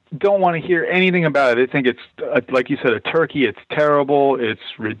just don't want to hear anything about it. They think it's, like you said, a turkey. It's terrible. It's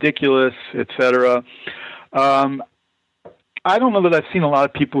ridiculous, etc. I don't know that I've seen a lot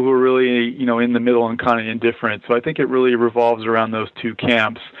of people who are really, in the middle and kind of indifferent. So I think it really revolves around those two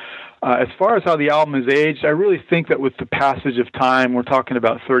camps. As far as how the album has aged, I really think that with the passage of time, we're talking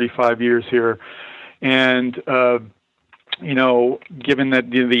about 35 years here, and given that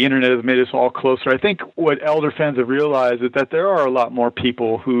the internet has made us all closer, I think what Elder fans have realized is that there are a lot more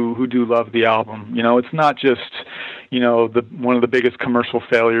people who do love the album. It's not just one of the biggest commercial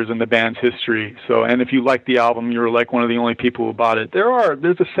failures in the band's history. So, and if you like the album, you're like one of the only people who bought it.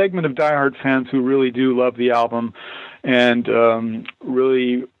 There's a segment of diehard fans who really do love the album, and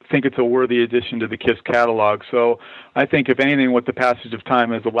really think it's a worthy addition to the Kiss catalog. So I think, if anything, what the passage of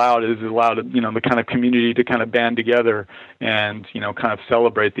time has allowed the kind of community to kind of band together and kind of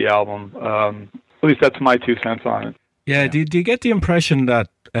celebrate the album. At least that's my 2 cents on it. Yeah. Do you get the impression that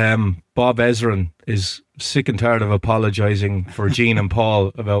Bob Ezrin is sick and tired of apologizing for Gene and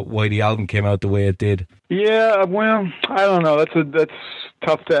Paul about why the album came out the way it did? Yeah, well, I don't know. That's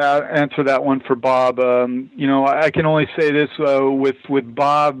tough to answer that one for Bob. I can only say this with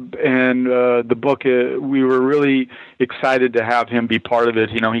Bob and the book. We were really excited to have him be part of it.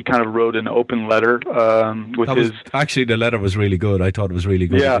 He kind of wrote an open letter Actually, the letter was really good. I thought it was really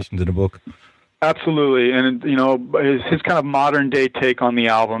good addition to the book. Absolutely, and his kind of modern day take on the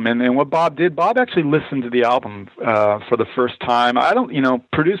album, and what Bob did. Bob actually listened to the album for the first time. I don't,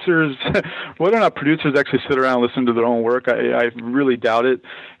 producers, whether or not producers actually sit around and listen to their own work, I really doubt it.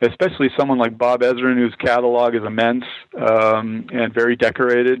 Especially someone like Bob Ezrin, whose catalog is immense and very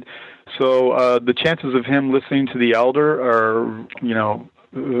decorated. So the chances of him listening to the Elder are,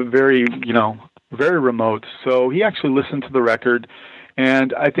 very, very remote. So he actually listened to the record.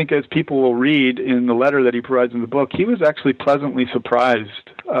 And I think, as people will read in the letter that he provides in the book, he was actually pleasantly surprised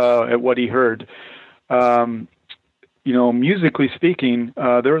at what he heard. Musically speaking,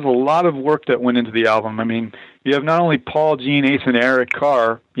 there was a lot of work that went into the album. I mean, you have not only Paul, Gene, Ace, and Eric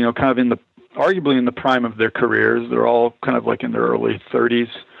Carr, kind of arguably in the prime of their careers. They're all kind of like in their early 30s.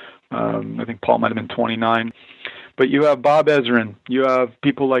 I think Paul might have been 29. But you have Bob Ezrin, you have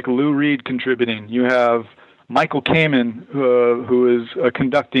people like Lou Reed contributing, you have Michael Kamen, who is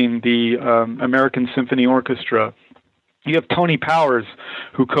conducting the American Symphony Orchestra. You have Tony Powers,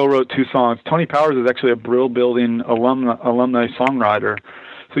 who co-wrote 2 songs. Tony Powers is actually a Brill Building alumni songwriter.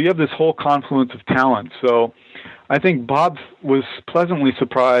 So you have this whole confluence of talent. So I think Bob was pleasantly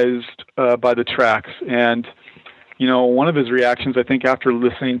surprised by the tracks. And, you know, one of his reactions, I think, after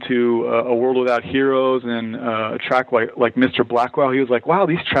listening to A World Without Heroes and a track like Mr. Blackwell, he was like, wow,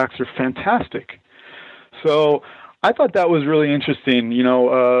 these tracks are fantastic. So I thought that was really interesting. You know,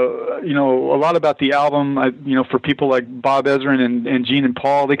 a lot about the album. For people like Bob Ezrin and Gene and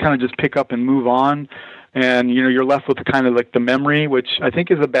Paul, they kind of just pick up and move on, and you know, you're left with kind of like the memory, which I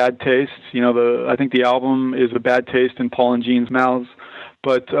think is a bad taste. You know, I think the album is a bad taste in Paul and Gene's mouths.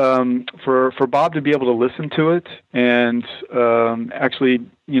 But for Bob to be able to listen to it and actually,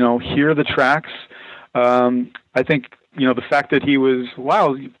 you know, hear the tracks, I think, you know, the fact that he was,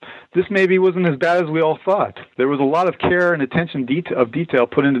 wow, this maybe wasn't as bad as we all thought. There was a lot of care and attention of detail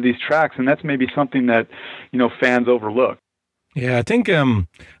put into these tracks, and that's maybe something that, you know, fans overlook. Yeah, I think an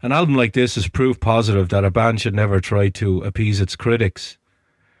album like this is proof positive that a band should never try to appease its critics.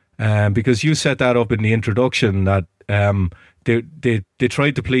 Because you set that up in the introduction that they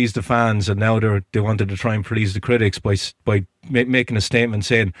tried to please the fans, and now they wanted to try and please the critics by making a statement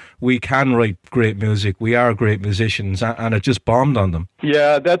saying we can write great music, we are great musicians, and it just bombed on them.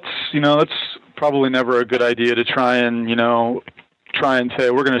 Yeah, that's probably never a good idea to try and say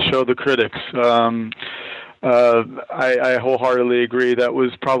we're going to show the critics. I wholeheartedly agree. That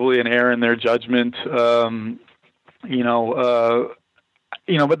was probably an error in their judgment.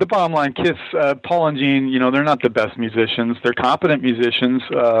 But the bottom line, Kiss, Paul and Gene, you know, they're not the best musicians. They're competent musicians,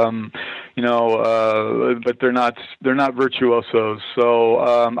 but they're not virtuosos. So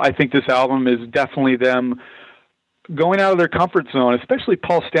I think this album is definitely them going out of their comfort zone, especially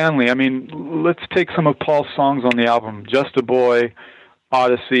Paul Stanley. I mean, let's take some of Paul's songs on the album: "Just a Boy,"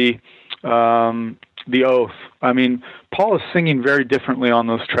 "Odyssey," "The Oath." I mean, Paul is singing very differently on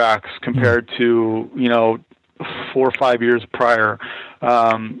those tracks compared to, you know, 4 or 5 years prior.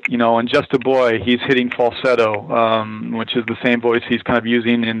 And "Just a Boy," he's hitting falsetto, which is the same voice he's kind of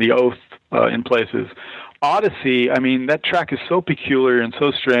using in "The Oath" in places. "Odyssey," I mean, that track is so peculiar and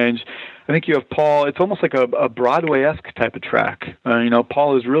so strange. I think you have Paul, it's almost like a Broadway-esque type of track.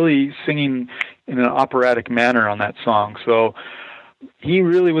 Paul is really singing in an operatic manner on that song. So he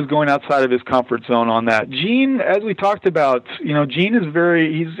really was going outside of his comfort zone on that. Gene, as we talked about, Gene is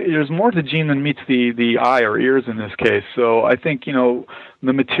there's more to Gene than meets the eye or ears in this case. So I think,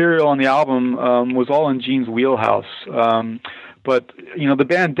 the material on the album was all in Gene's wheelhouse. But the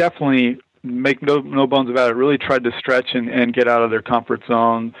band definitely, make no bones about it, really tried to stretch and get out of their comfort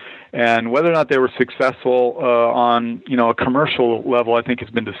zone. And whether or not they were successful on, a commercial level, I think has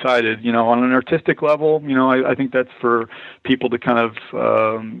been decided. On an artistic level, I think that's for people to kind of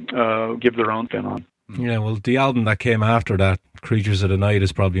give their own spin on. Yeah, well, the album that came after that, "Creatures of the Night,"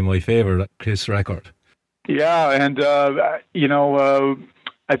 is probably my favorite Kiss record. Yeah, and,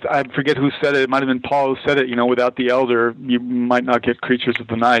 I forget who said it. It might have been Paul who said it. Without the Elder, you might not get "Creatures of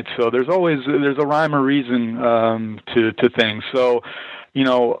the Night." So there's a rhyme or reason to things. So,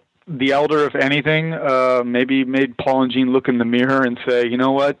 the Elder, if anything, maybe made Paul and Gene look in the mirror and say, you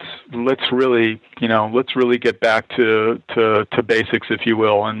know what, let's really get back to basics, if you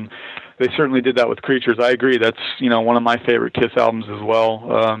will. And they certainly did that with Creatures. I agree. That's one of my favorite Kiss albums as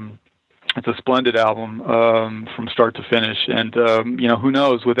well. It's a splendid album from start to finish, and who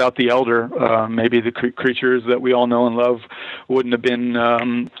knows? Without the Elder, maybe the Creatures that we all know and love wouldn't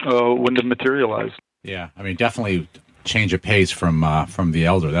have materialized. Yeah, I mean, definitely change of pace from the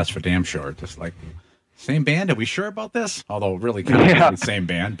Elder. That's for damn sure. Just like same band. Are we sure about this? Although really kind of the same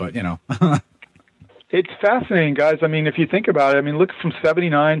band, but It's fascinating, guys. I mean, if you think about it, I mean, look from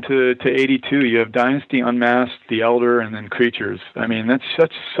 79 to 82, you have Dynasty, Unmasked, The Elder, and then Creatures. I mean, that's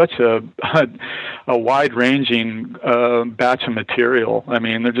such a wide-ranging batch of material. I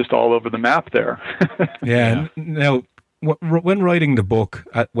mean, they're just all over the map there. Yeah. Now, when writing the book,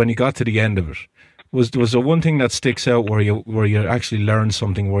 when you got to the end of it, was there one thing that sticks out where you actually learned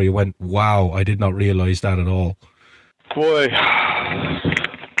something where you went, wow, I did not realize that at all? Boy.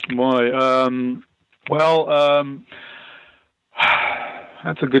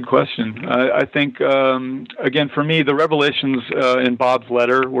 That's a good question. I think, again, for me, the revelations in Bob's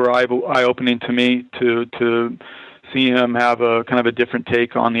letter were eye-opening to me to see him have a kind of a different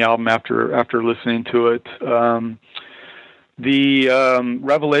take on the album after listening to it. The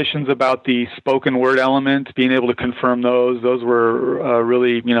revelations about the spoken word element, being able to confirm those were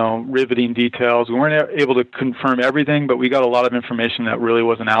really, riveting details. We weren't able to confirm everything, but we got a lot of information that really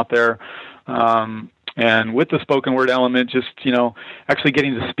wasn't out there. And with the spoken word element, just, actually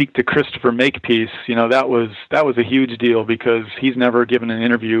getting to speak to Christopher Makepeace, that was a huge deal because he's never given an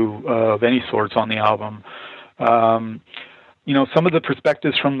interview of any sorts on the album. Some of the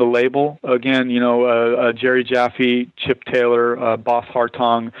perspectives from the label, again, Jerry Jaffe, Chip Taylor, Boss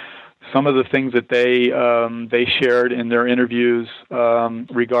Hartong, some of the things that they shared in their interviews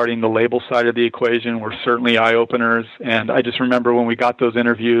regarding the label side of the equation were certainly eye-openers. And I just remember when we got those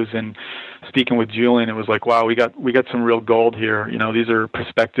interviews and speaking with Julian, it was like, wow, we got some real gold here. These are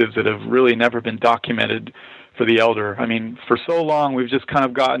perspectives that have really never been documented for the Elder. I mean, for so long, we've just kind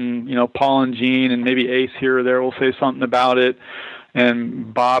of gotten, Paul and Gene and maybe Ace here or there will say something about it,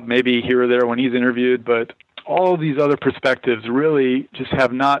 and Bob maybe here or there when he's interviewed, but all of these other perspectives really just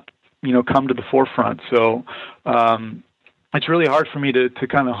have not, come to the forefront. So it's really hard for me to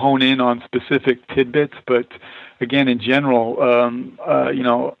kind of hone in on specific tidbits, but again, in general,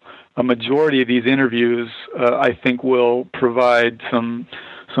 a majority of these interviews, I think, will provide some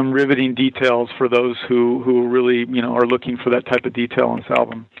riveting details for those who really, are looking for that type of detail on this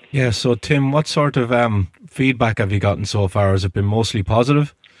album. Yeah, so Tim, what sort of feedback have you gotten so far? Has it been mostly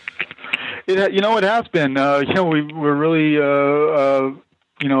positive? It has been. We're really,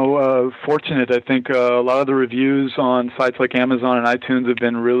 fortunate. I think a lot of the reviews on sites like Amazon and iTunes have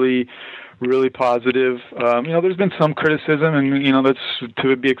been really positive. There's been some criticism, and that's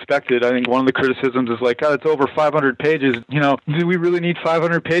to be expected. I think one of the criticisms is like, God, it's over 500 pages. Do we really need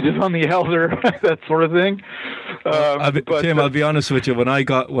 500 pages on the Elder? That sort of thing. Tim, I'll be honest with you. When I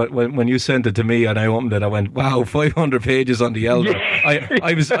got when you sent it to me and I opened it, I went, "Wow, 500 pages on the Elder." Yeah.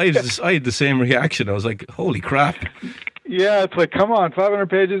 I had the same reaction. I was like, "Holy crap!" Yeah, it's like, come on, 500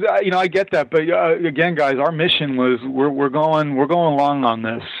 pages. I get that, but again, guys, our mission was we're going long on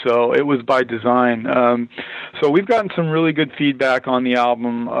this, so it was by design. So we've gotten some really good feedback on the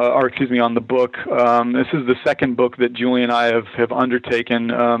album, on the book. This is the second book that Julie and I have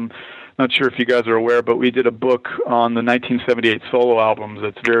undertaken. Not sure if you guys are aware, but we did a book on the 1978 solo albums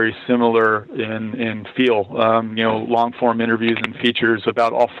that's very similar in feel. Long form interviews and features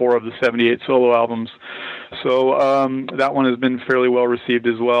about all four of the 78 solo albums. So that one has been fairly well received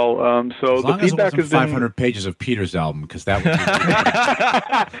as well. So as long the feedback as it wasn't 500 pages of Peter's album, because that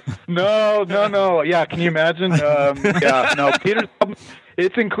would be No. Yeah, can you imagine? Peter's album,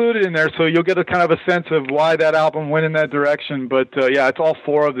 it's included in there, so you'll get a kind of a sense of why that album went in that direction. But it's all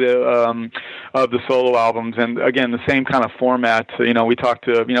four of the solo albums, and again, the same kind of format. We talked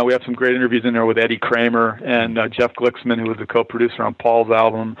to, we have some great interviews in there with Eddie Kramer and Jeff Glicksman, who was the co-producer on Paul's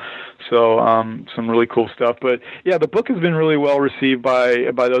album. So some really cool stuff. But yeah, the book has been really well received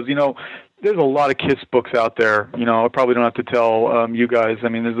by those. There's a lot of Kiss books out there. I probably don't have to tell you guys. I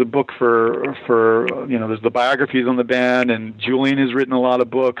mean, there's a book for there's the biographies on the band, and Julian has written a lot of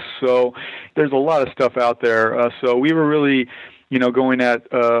books. So there's a lot of stuff out there. So we were really, going at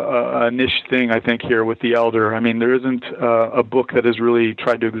a niche thing, I think, here with the Elder. I mean, there isn't a book that has really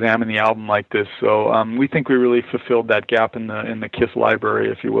tried to examine the album like this. So we think we really fulfilled that gap in the Kiss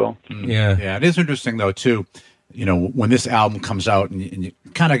library, if you will. Yeah. It is interesting though too. When this album comes out and you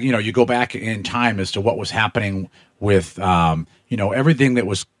kind of, you go back in time as to what was happening with, everything that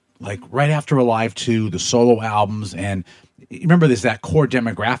was like right after Alive 2, the solo albums. And remember, there's that core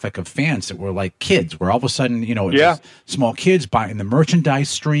demographic of fans that were like kids, where all of a sudden, small kids buying the merchandise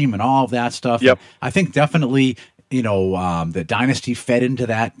stream and all of that stuff. Yep. And I think definitely, the Dynasty fed into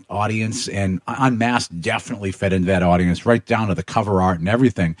that audience, and Unmasked definitely fed into that audience, right down to the cover art and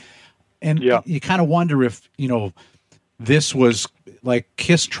everything. And you kind of wonder if, this was like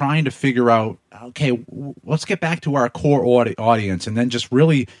Kiss trying to figure out, okay, let's get back to our core audience, and then just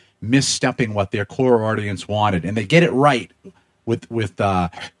really misstepping what their core audience wanted. And they get it right with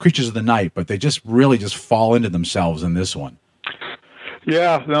Creatures of the Night, but they just really just fall into themselves in this one.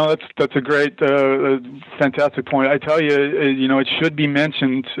 Yeah, no, that's a great, fantastic point. I tell you, it should be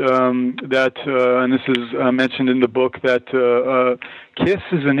mentioned that, and this is mentioned in the book, that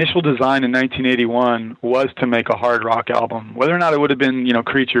Kiss's initial design in 1981 was to make a hard rock album. Whether or not it would have been,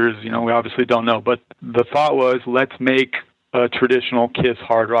 Creatures, we obviously don't know. But the thought was, let's make a traditional Kiss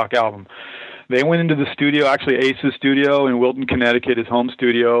hard rock album. They went into the studio, actually Ace's studio in Wilton, Connecticut, his home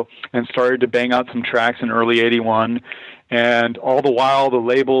studio, and started to bang out some tracks in early '81. And all the while, the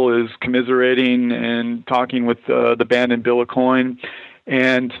label is commiserating and talking with the band and Bill Aucoin.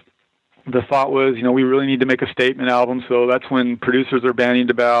 And the thought was, we really need to make a statement album. So that's when producers are bandied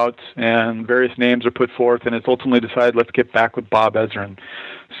about and various names are put forth, and it's ultimately decided, let's get back with Bob Ezrin.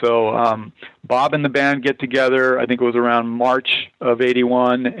 So Bob and the band get together, I think it was around March of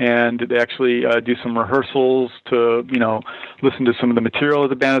 81, and they actually do some rehearsals to, listen to some of the material that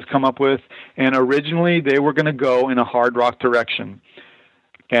the band has come up with. And originally they were going to go in a hard rock direction.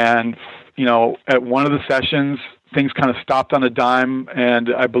 And, at one of the sessions, things kind of stopped on a dime,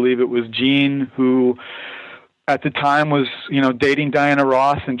 and I believe it was Gene who at the time was, dating Diana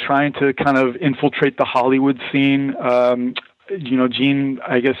Ross and trying to kind of infiltrate the Hollywood scene. Gene,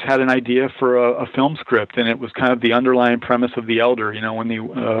 I guess, had an idea for a film script, and it was kind of the underlying premise of The Elder,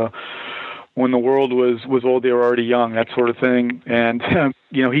 when the world was old, they were already young, that sort of thing. And,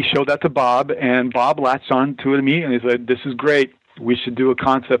 he showed that to Bob, and Bob latched on to it immediately. He said, this is great. We should do a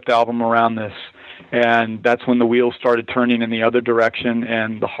concept album around this. And that's when the wheels started turning in the other direction,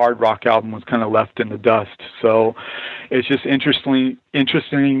 and the hard rock album was kind of left in the dust. So it's just interesting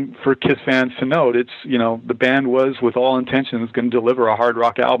for Kiss fans to note. It's, the band was, with all intentions, going to deliver a hard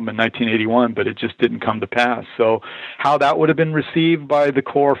rock album in 1981, but it just didn't come to pass. So how that would have been received by the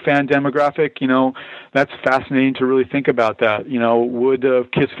core fan demographic, that's fascinating to really think about that. Would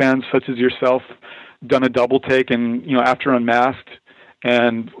Kiss fans such as yourself done a double take and, after Unmasked,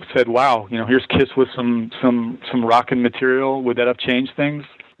 and said, wow, here's Kiss with some rockin' material. Would that have changed things?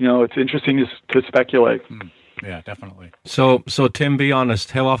 It's interesting to speculate. Yeah, definitely. So Tim, be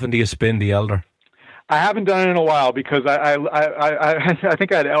honest, how often do you spin The Elder? I haven't done it in a while because I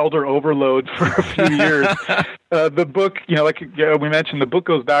think I had Elder overload for a few years. The book, like we mentioned, the book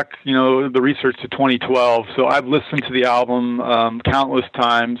goes back, the research to 2012. So I've listened to the album countless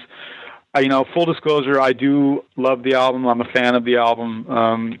times. Full disclosure, I do love the album. I'm a fan of the album.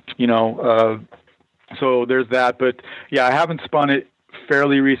 So there's that. But yeah, I haven't spun it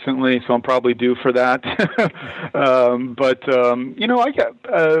fairly recently, so I'm probably due for that. I get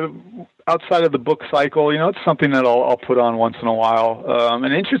outside of the book cycle, it's something that I'll put on once in a while.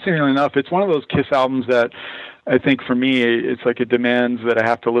 And interestingly enough, it's one of those Kiss albums that I think for me, it's like it demands that I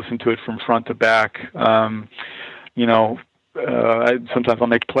have to listen to it from front to back. Sometimes I'll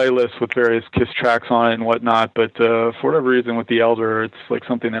make playlists with various Kiss tracks on it and whatnot, but for whatever reason with The Elder, it's like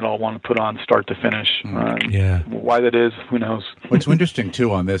something that I'll want to put on start to finish. Why that is, who knows? What's interesting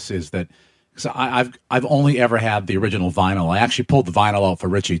too on this is that I've only ever had the original vinyl. I actually pulled the vinyl out for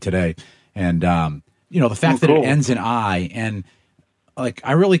Richie today, and the fact that it ends in I, and like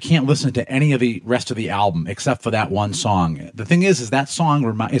I really can't listen to any of the rest of the album except for that one song. The thing is that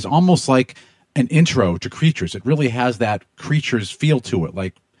song is almost like an intro to Creatures. It really has that Creatures feel to it.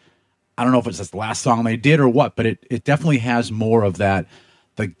 Like, I don't know if it's the last song they did or what, but it definitely has more of that,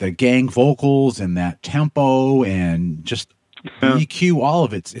 the gang vocals and that tempo and just EQ, all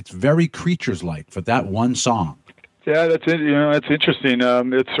of it. It's very Creatures-like for that one song. Yeah, that's it. That's interesting.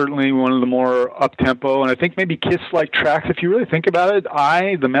 It's certainly one of the more up-tempo, and I think maybe Kiss-like tracks, if you really think about it.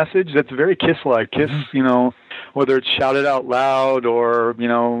 The message, that's very Kiss-like. Kiss, whether it's Shouted Out Loud or,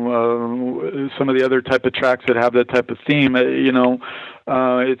 some of the other type of tracks that have that type of theme,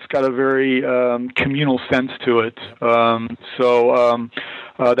 it's got a very communal sense to it.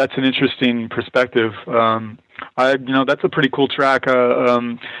 That's an interesting perspective. That's a pretty cool track.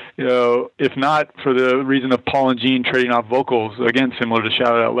 If not for the reason of Paul and Gene trading off vocals, again, similar to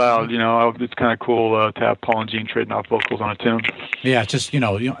Shout It Out Loud, it's kind of cool to have Paul and Gene trading off vocals on a tune. Yeah, it's just,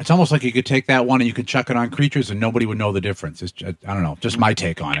 it's almost like you could take that one and you could chuck it on Creatures and nobody would know the difference. It's just, I don't know, just my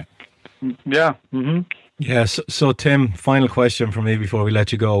take on it. Yeah. Mm-hmm. Yeah. So Tim, final question for me before we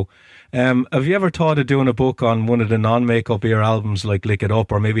let you go. Have you ever thought of doing a book on one of the non-Makeup era albums like Lick It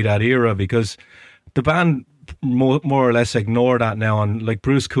Up or maybe that era? Because the band more or less ignore that now, and like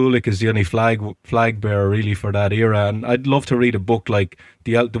Bruce Kulick is the only flag bearer really for that era, and I'd love to read a book like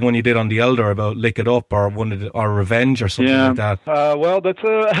the one you did on The Elder about Lick It Up or or Revenge or something like that. Well, that's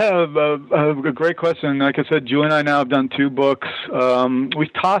a great question. Like I said, Julie and I now have done 2 books.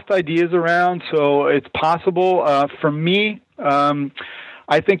 We've tossed ideas around, so it's possible. For me,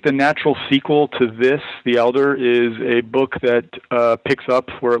 I think the natural sequel to this, The Elder, is a book that picks up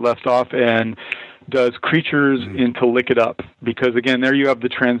where it left off and does Creatures into Lick It Up, because again, there you have the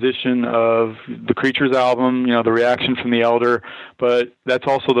transition of the Creatures album, the reaction from The Elder, but that's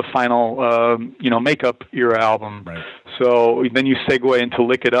also the final, Makeup era album. Right. So then you segue into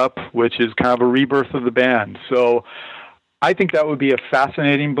Lick It Up, which is kind of a rebirth of the band. So I think that would be a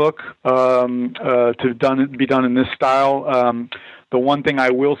fascinating book to be done in this style. The one thing I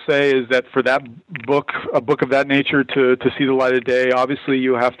will say is that for that book, a book of that nature to see the light of day, obviously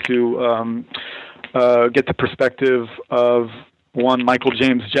you have to get the perspective of one Michael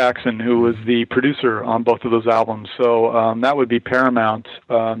James Jackson, who was the producer on both of those albums. So that would be paramount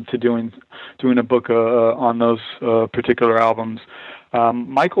to doing a book on those particular albums.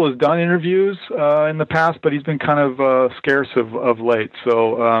 Michael has done interviews in the past, but he's been kind of scarce of late.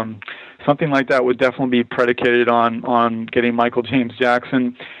 So something like that would definitely be predicated on getting Michael James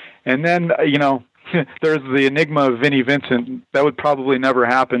Jackson. And then, there's the enigma of Vinnie Vincent. That would probably never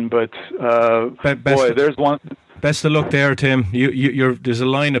happen, but there's one. Best of luck there, Tim. There's a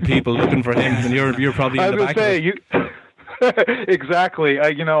line of people looking for him, and you're probably in the back of it. Exactly.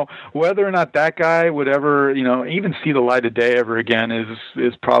 Whether or not that guy would ever, even see the light of day ever again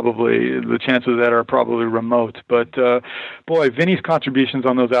is probably, the chances of that are probably remote. But Vinny's contributions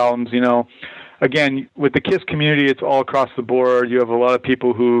on those albums, again, with the KISS community, it's all across the board. You have a lot of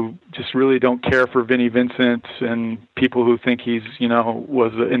people who just really don't care for Vinnie Vincent, and people who think he's,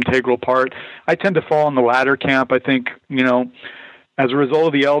 was an integral part. I tend to fall in the latter camp. I think, as a result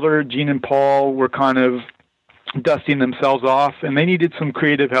of the Elder, Gene and Paul were kind of dusting themselves off, and they needed some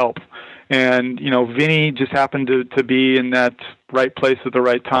creative help. And, Vinny just happened to be in that right place at the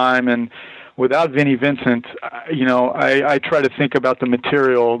right time. And without Vinnie Vincent, I try to think about the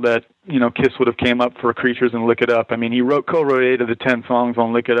material that, KISS would have came up for Creatures and Lick It Up. I mean, he co-wrote 8 of the 10 songs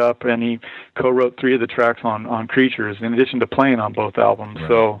on Lick It Up, and he co-wrote 3 of the tracks on Creatures, in addition to playing on both albums. Right.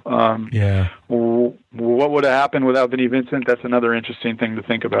 So, what would have happened without Vinnie Vincent? That's another interesting thing to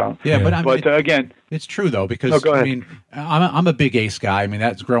think about. Yeah, but again, it's true though, because I mean, I'm a big Ace guy. I mean,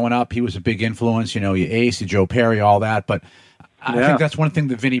 that's growing up. He was a big influence. You Ace, you Joe Perry, all that, but. I think that's one thing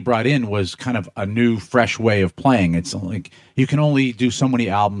that Vinny brought in was kind of a new, fresh way of playing. It's like you can only do so many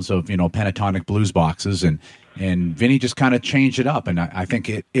albums of pentatonic blues boxes, and Vinny just kind of changed it up. And I think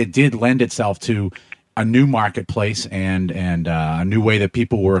it did lend itself to a new marketplace and a new way that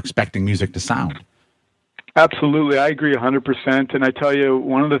people were expecting music to sound. Absolutely, I agree 100%. And I tell you,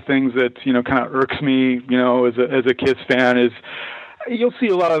 one of the things that kind of irks me, as a KISS fan is. You'll see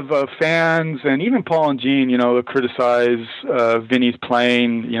a lot of fans and even Paul and Gene, criticize Vinny's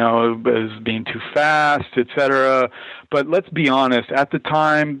playing, as being too fast, etc. But let's be honest. At the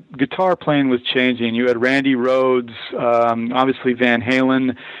time, guitar playing was changing. You had Randy Rhoads, obviously Van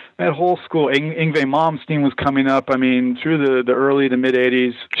Halen. That whole school, Yngwie Malmsteen was coming up. I mean, through the early to mid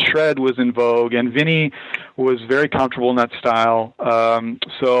 '80s, shred was in vogue, and Vinny was very comfortable in that style.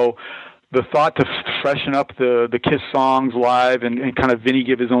 So. The thought to freshen up the KISS songs live and kind of Vinny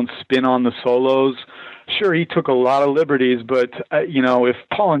give his own spin on the solos. Sure, he took a lot of liberties, but if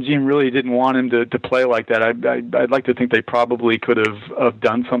Paul and Gene really didn't want him to play like that, I'd like to think they probably could have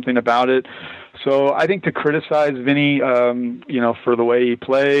done something about it. So I think to criticize Vinny, for the way he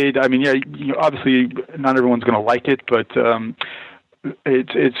played, I mean, obviously not everyone's going to like it, but.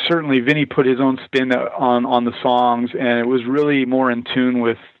 It's certainly Vinny put his own spin on the songs, and it was really more in tune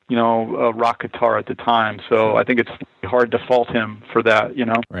with rock guitar at the time. So I think it's hard to fault him for that.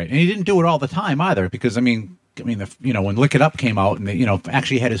 Right, and he didn't do it all the time either, because when Lick It Up came out and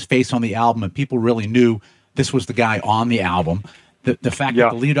actually had his face on the album, and people really knew this was the guy on the album. The fact that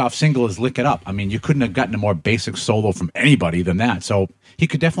the lead-off single is Lick It Up, I mean, you couldn't have gotten a more basic solo from anybody than that. So he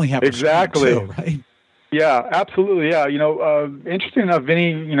could definitely have exactly too, right. Yeah, absolutely. Yeah, interesting enough,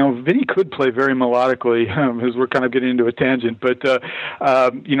 Vinny could play very melodically, as we're kind of getting into a tangent. But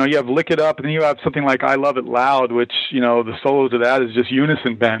you have Lick It Up, and then you have something like I Love It Loud, which the solo to that is just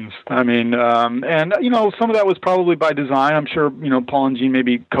unison bends. I mean, and some of that was probably by design. I'm sure Paul and Gene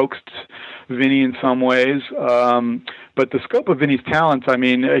maybe coaxed Vinny in some ways. But the scope of Vinny's talents, I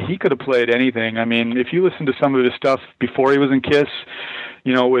mean, he could have played anything. I mean, if you listen to some of his stuff before he was in KISS.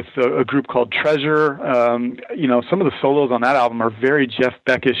 With a group called Treasure. Some of the solos on that album are very Jeff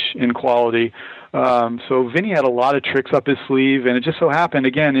Beckish in quality. So Vinny had a lot of tricks up his sleeve, and it just so happened,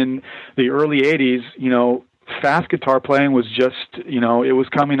 again, in the early 80s, fast guitar playing was just, it was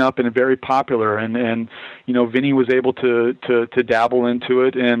coming up and very popular, and Vinny was able to dabble into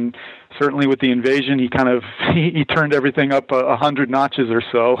it, and certainly with the Invasion, he kind of, he turned everything up 100 notches or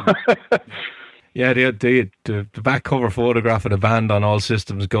so. Yeah, the back cover photograph of the band on All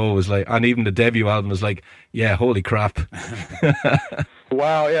Systems Go was like, and even the debut album was like, yeah, holy crap.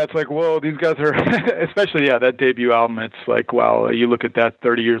 Wow, yeah, it's like, whoa, these guys are, especially, that debut album, it's like, wow, you look at that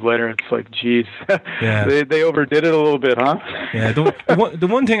 30 years later, it's like, geez, yeah. they overdid it a little bit, huh? Yeah, the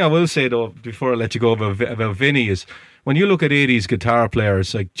one thing I will say, though, before I let you go about Vinny is, when you look at 80s guitar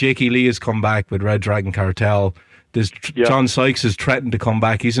players, like Jakey Lee has come back with Red Dragon Cartel. John Sykes has threatened to come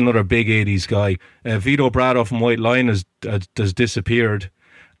back. He's another big 80s guy. Vito Brado from White Lion has disappeared.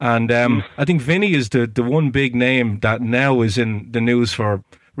 And I think Vinny is the one big name that now is in the news for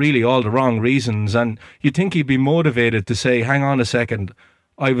really all the wrong reasons. And you'd think he'd be motivated to say, hang on a second,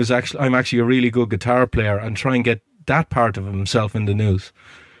 I'm actually a really good guitar player, and try and get that part of himself in the news.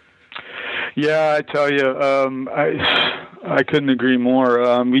 Yeah, I tell you, I couldn't agree more.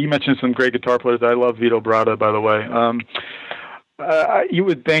 You mentioned some great guitar players. I love Vito Bratta, by the way. You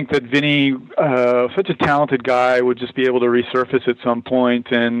would think that Vinny, such a talented guy, would just be able to resurface at some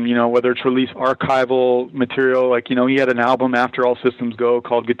point, and whether it's release archival material, like he had an album after All Systems Go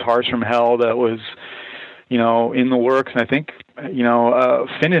called Guitars from Hell that was in the works, and I think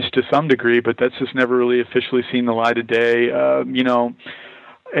finished to some degree, but that's just never really officially seen the light of day.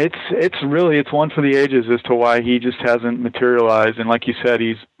 It's one for the ages as to why he just hasn't materialized. And like you said,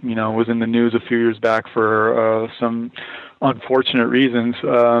 he's was in the news a few years back for some unfortunate reasons.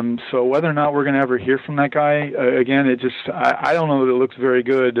 So whether or not we're going to ever hear from that guy again, I don't know that it looks very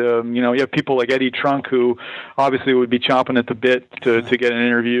good. You have people like Eddie Trunk, who obviously would be chomping at the bit to get an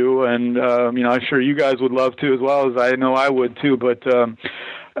interview, and I'm sure you guys would love to, as well as I know I would too. But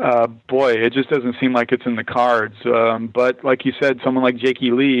boy, it just doesn't seem like it's in the cards. But like you said, someone like Jakey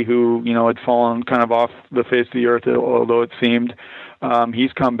Lee, who had fallen kind of off the face of the earth, although it seemed.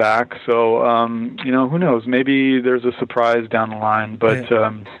 He's come back, so who knows? Maybe there's a surprise down the line. But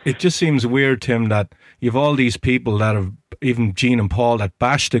it just seems weird, Tim, that you've all these people that have, even Gene and Paul, that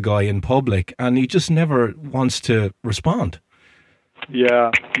bash the guy in public, and he just never wants to respond.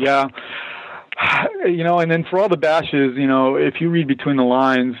 Yeah. And then for all the bashes, if you read between the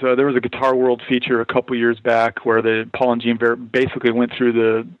lines, there was a Guitar World feature a couple years back where Paul and Gene basically went through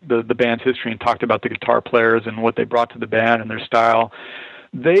the band's history and talked about the guitar players and what they brought to the band and their style.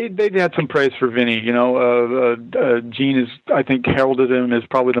 They had some praise for Vinny. Gene is, I think, heralded him as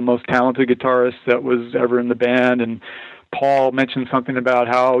probably the most talented guitarist that was ever in the band, and Paul mentioned something about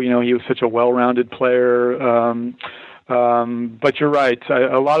how he was such a well-rounded player. But you're right.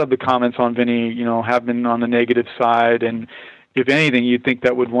 A lot of the comments on Vinny, have been on the negative side, and if anything, you'd think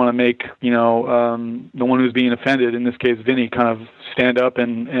that would want to make, the one who's being offended, in this case Vinny, kind of stand up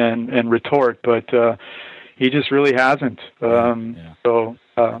and retort. But he just really hasn't. So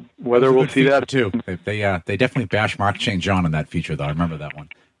whether we'll see that too. They definitely bashed Mark St. John in that feature, though. I remember that one.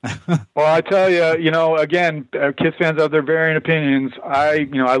 Well, I tell you, again, Kiss fans out there, varying opinions. I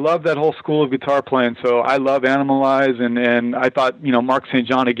love that whole school of guitar playing. So I love Animalize, and I thought, Mark St.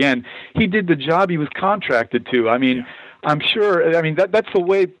 John, again, he did the job he was contracted to. I mean, I'm sure. I mean, that's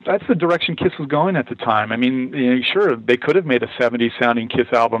the direction Kiss was going at the time. I mean, sure, they could have made a '70s sounding Kiss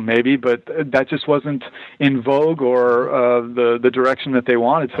album, maybe, but that just wasn't in vogue or the direction that they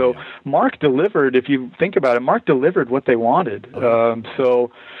wanted. So Mark delivered. If you think about it, Mark delivered what they wanted.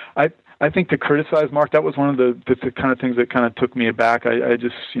 So I think to criticize Mark, that was one of the kind of things that kind of took me aback. I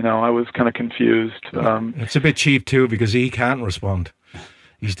just, I was kind of confused. It's a bit cheap too, because he can't respond.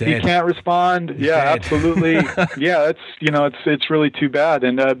 He's dead. He can't respond. He's dead. Absolutely. Yeah, it's really too bad.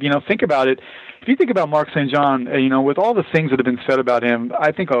 And think about it. If you think about Mark St. John, with all the things that have been said about him,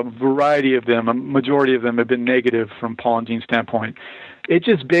 I think a majority of them have been negative from Paul and Gene's standpoint. It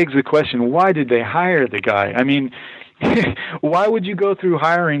just begs the question: why did they hire the guy? I mean, why would you go through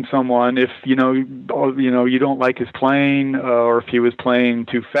hiring someone if you don't like his playing, or if he was playing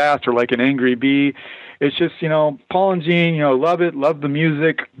too fast, or like an angry bee? It's just, Paul and Gene, love the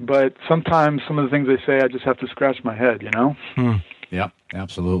music, but sometimes some of the things they say, I just have to scratch my head, Yeah,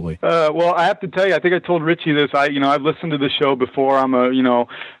 absolutely. Well, I have to tell you, I think I told Richie this. I've listened to the show before. I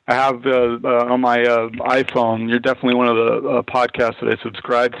have on my iPhone. You're definitely one of the podcasts that I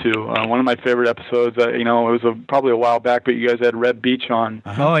subscribe to. One of my favorite episodes. It was probably a while back, but you guys had Reb Beach on.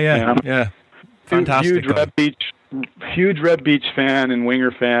 Oh yeah, fantastic. Huge Reb Beach fan and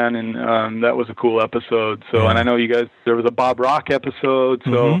Winger fan, and that was a cool episode. So, and I know you guys. There was a Bob Rock episode.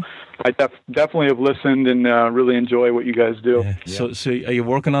 So. I definitely have listened and really enjoy what you guys do. Yeah. So are you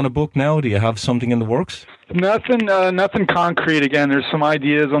working on a book now? Do you have something in the works? Nothing concrete. Again, there's some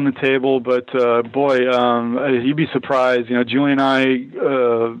ideas on the table, but boy, you'd be surprised. Julian and I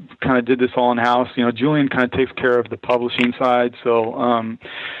kind of did this all in house. Julian kind of takes care of the publishing side, so.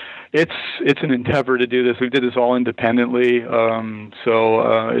 It's an endeavor to do this. We did this all independently,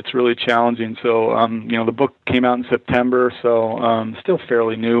 so it's really challenging. So, the book came out in September, so still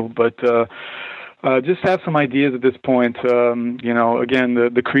fairly new, but just have some ideas at this point. Again,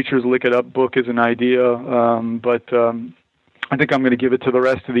 the Creatures Lick It Up book is an idea, but I think I'm going to give it to the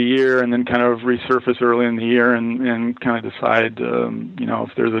rest of the year and then kind of resurface early in the year and kind of decide,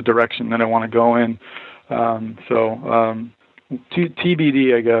 if there's a direction that I want to go in.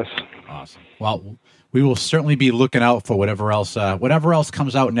 TBD, I guess. Awesome. Well, we will certainly be looking out for whatever else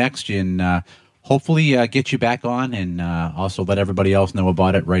comes out next in hopefully get you back on and also let everybody else know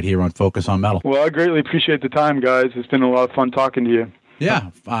about it right here on Focus on Metal. Well, I greatly appreciate the time, guys. It's been a lot of fun talking to you.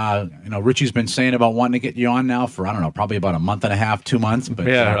 Yeah, Richie's been saying about wanting to get you on now for, I don't know, probably about a month and a half, 2 months. But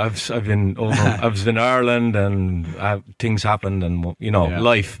yeah, I've been over. I was in Ireland, and things happened, and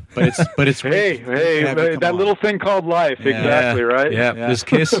life. But it's hey, that little thing called life, exactly, right? Yeah, there's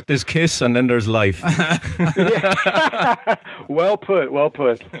kiss, and then there's life. Well put.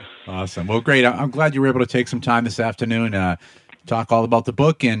 Awesome. Well, great. I'm glad you were able to take some time this afternoon. Talk all about the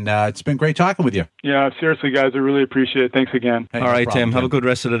book, and it's been great talking with you. Yeah, seriously, guys, I really appreciate it. Thanks again. Hey, all right, Tim. Have a good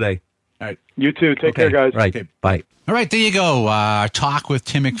rest of the day. All right. You too. Take care, guys. Right. Okay. Bye. All right, there you go. Talk with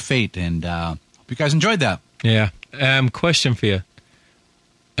Tim McFate, and hope you guys enjoyed that. Yeah. Question for you.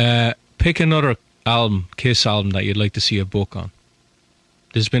 Pick another album, Kiss album, that you'd like to see a book on.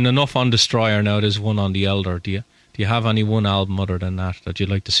 There's been enough on Destroyer now. There's one on The Elder. Do you have any one album other than that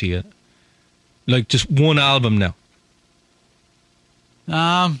you'd like to see it? Like just one album now.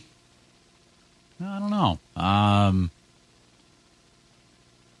 I don't know.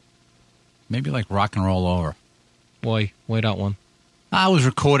 Maybe like Rock and Roll Over. Why that one? I was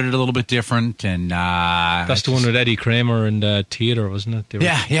recorded a little bit different, and that's the one with Eddie Kramer and Theater, wasn't it?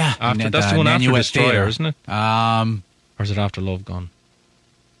 Yeah. That's the one after Destroyer, Theater. Isn't it? Or is it after Love Gun?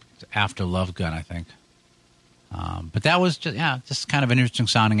 It's after Love Gun, I think. But that was just kind of an interesting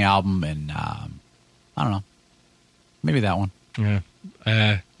sounding album, and I don't know, maybe that one. Yeah.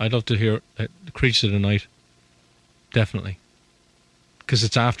 I'd love to hear Creatures of the Night. Definitely. Because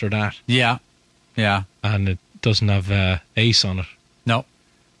it's after that. Yeah. And it doesn't have Ace on it. No.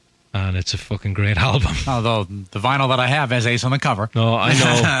 And it's a fucking great album. Although the vinyl that I have has Ace on the cover. No, I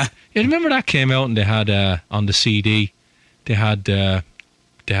know. You remember that came out and they had on the CD, they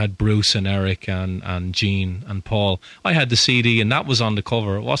had Bruce and Eric and Gene and Paul. I had the CD and that was on the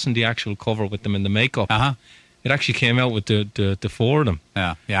cover. It wasn't the actual cover with them in the makeup. Uh-huh. It actually came out with the four of them.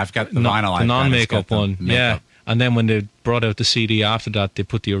 Yeah, I've got the vinyl. The non-makeup one. Makeup. Yeah. And then when they brought out the CD after that, they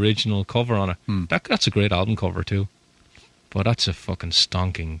put the original cover on it. That's a great album cover too. But that's a fucking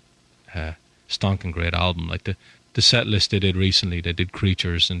stonking great album. Like the set list they did recently, they did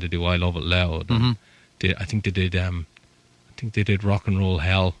Creatures and they do I Love It Loud. Mm-hmm. I think they did Rock and Roll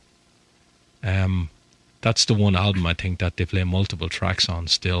Hell. That's the one album I think that they play multiple tracks on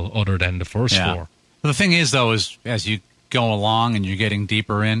still, other than the first four. Well, the thing is, though, is as you go along and you're getting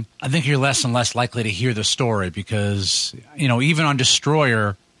deeper in, I think you're less and less likely to hear the story because, even on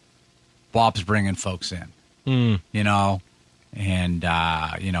Destroyer, Bob's bringing folks in, and,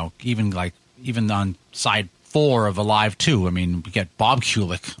 even on side 4 of Alive 2, I mean, we get Bob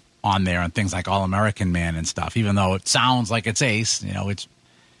Kulick on there and things like All American Man and stuff, even though it sounds like it's Ace,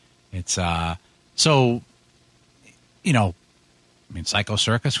 Psycho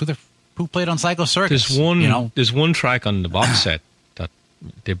Circus, who played on Psycho Circus? There's one track on the box set that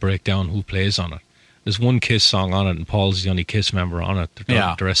they break down who plays on it. There's one Kiss song on it, and Paul's the only Kiss member on it.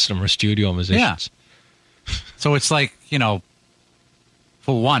 The rest of them are studio musicians. Yeah. So it's like,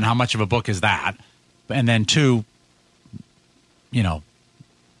 for one, how much of a book is that? And then two,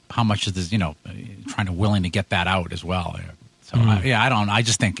 how much is this, trying to willing to get that out as well. So, I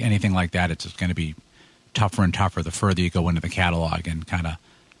just think anything like that, it's just going to be tougher and tougher the further you go into the catalog and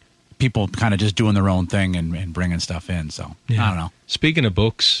people just doing their own thing and bringing stuff in. So, I don't know. Speaking of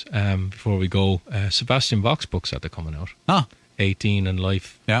books, before we go, Sebastian Bach's books are coming out. Oh. 18 and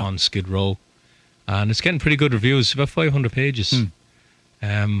Life on Skid Row. And it's getting pretty good reviews. It's about 500 pages.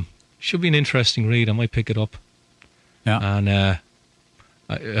 Should be an interesting read. I might pick it up. Yeah. And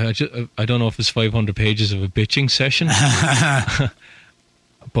I don't know if it's 500 pages of a bitching session.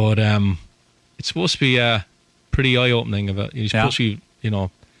 But it's supposed to be pretty eye-opening. He's supposed to be,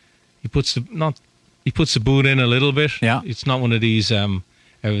 he puts the boot in a little bit. Yeah. It's not one of these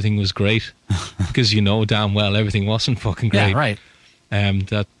everything was great because damn well everything wasn't fucking great. Yeah, right.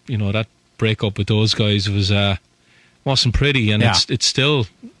 That that breakup with those guys wasn't pretty, and it's still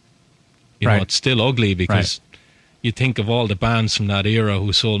it's still ugly because you think of all the bands from that era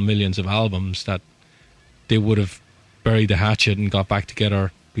who sold millions of albums that they would have buried the hatchet and got back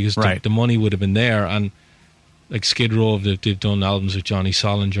together because the money would have been there. And like Skid Row, they've done albums with Johnny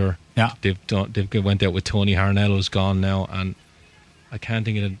Solinger. Yeah, they've went out with Tony Harnell, who's gone now, and I can't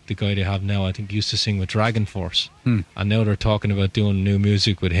think of the guy they have now. I think he used to sing with Dragon Force, and now they're talking about doing new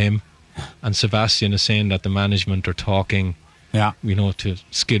music with him. And Sebastian is saying that the management are talking, to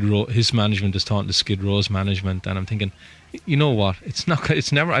Skid Row. His management is talking to Skid Row's management, and I'm thinking, you know what? It's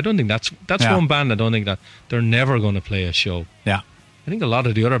never. I don't think that's one band. I don't think that they're never going to play a show. Yeah, I think a lot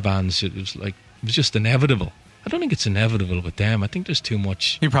of the other bands, it was just inevitable. I don't think it's inevitable with them. I think there's too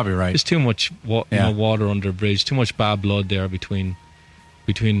much. You're probably right. There's too much water under a bridge, too much bad blood there between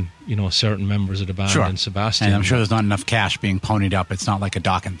certain members of the band and Sebastian. And I'm sure there's not enough cash being ponied up. It's not like a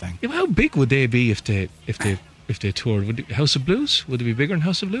docking thing. Yeah, how big would they be if they toured? House of Blues? Would it be bigger than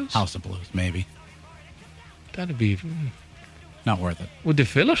House of Blues? House of Blues, maybe. That'd be not worth it. Would they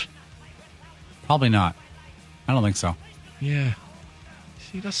fill it? Probably not. I don't think so. Yeah.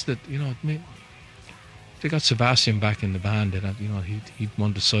 See, that's the they got Sebastian back in the band, and he'd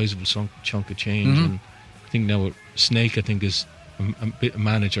won a sizable chunk of change. And I think now with Snake, I think is a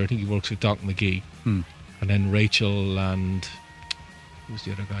manager. I think he works with Doc McGee, and then Rachel and who's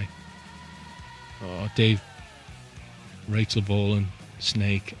the other guy? Dave, Rachel Bolan,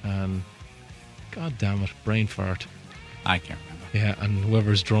 Snake, and God damn it, brain fart. I can't remember. Yeah, and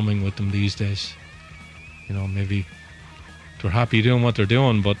whoever's drumming with them these days, maybe they're happy doing what they're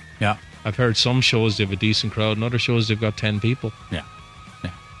doing, but yeah. I've heard some shows they have a decent crowd, and other shows they've got 10 people. Yeah.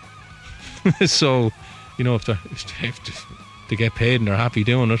 So, if they get paid and they're happy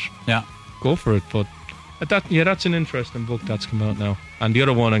doing it, go for it. But that's an interesting book that's come out now. And the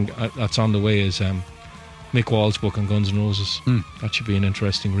other one that's on the way is Mick Wall's book on Guns N' Roses. That should be an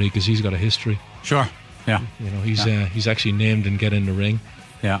interesting read because he's got a history. Sure. Yeah. He's actually named in Get in the Ring.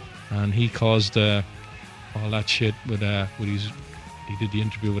 Yeah. And he caused all that shit with he did the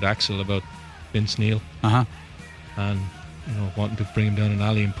interview with Axl about Vince Neil. And wanting to bring him down an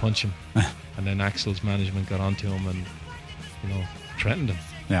alley and punch him. And then Axl's management got onto him and threatened him.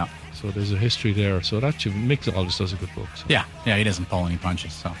 Yeah. So there's a history there. So that Mick always does a good book. So. Yeah. He doesn't pull any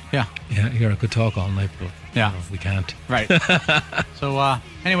punches. So yeah. Yeah. Here I could talk all night, but we can't. Right. So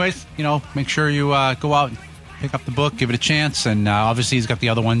anyways, make sure you go out and pick up the book, give it a chance, and obviously he's got the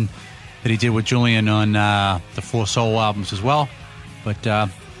other one that he did with Julian on the 4 Soul albums as well. But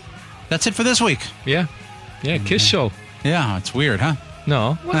that's it for this week. Yeah. Kiss show. Yeah, it's weird, huh?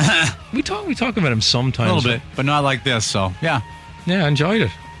 No, we talk about him sometimes. A little bit, but not like this. So yeah, I enjoyed it.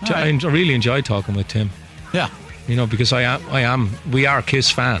 Right. I really enjoyed talking with Tim. Yeah, because we are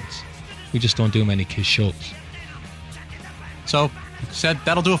Kiss fans. We just don't do many Kiss shows. So, like I said,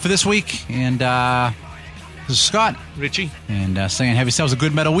 that'll do it for this week. And this is Scott, Richie, and saying have yourselves a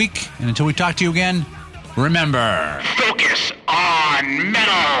good metal week. And until we talk to you again, remember, focus on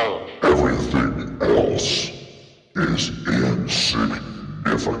metal. Everything else is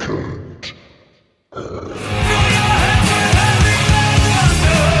insignificant.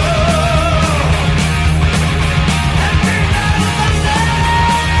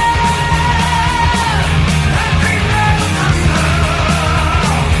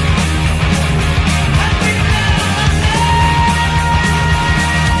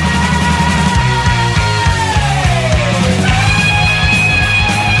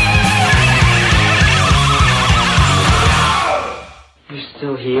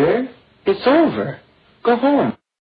 Still here? It's over. Go home.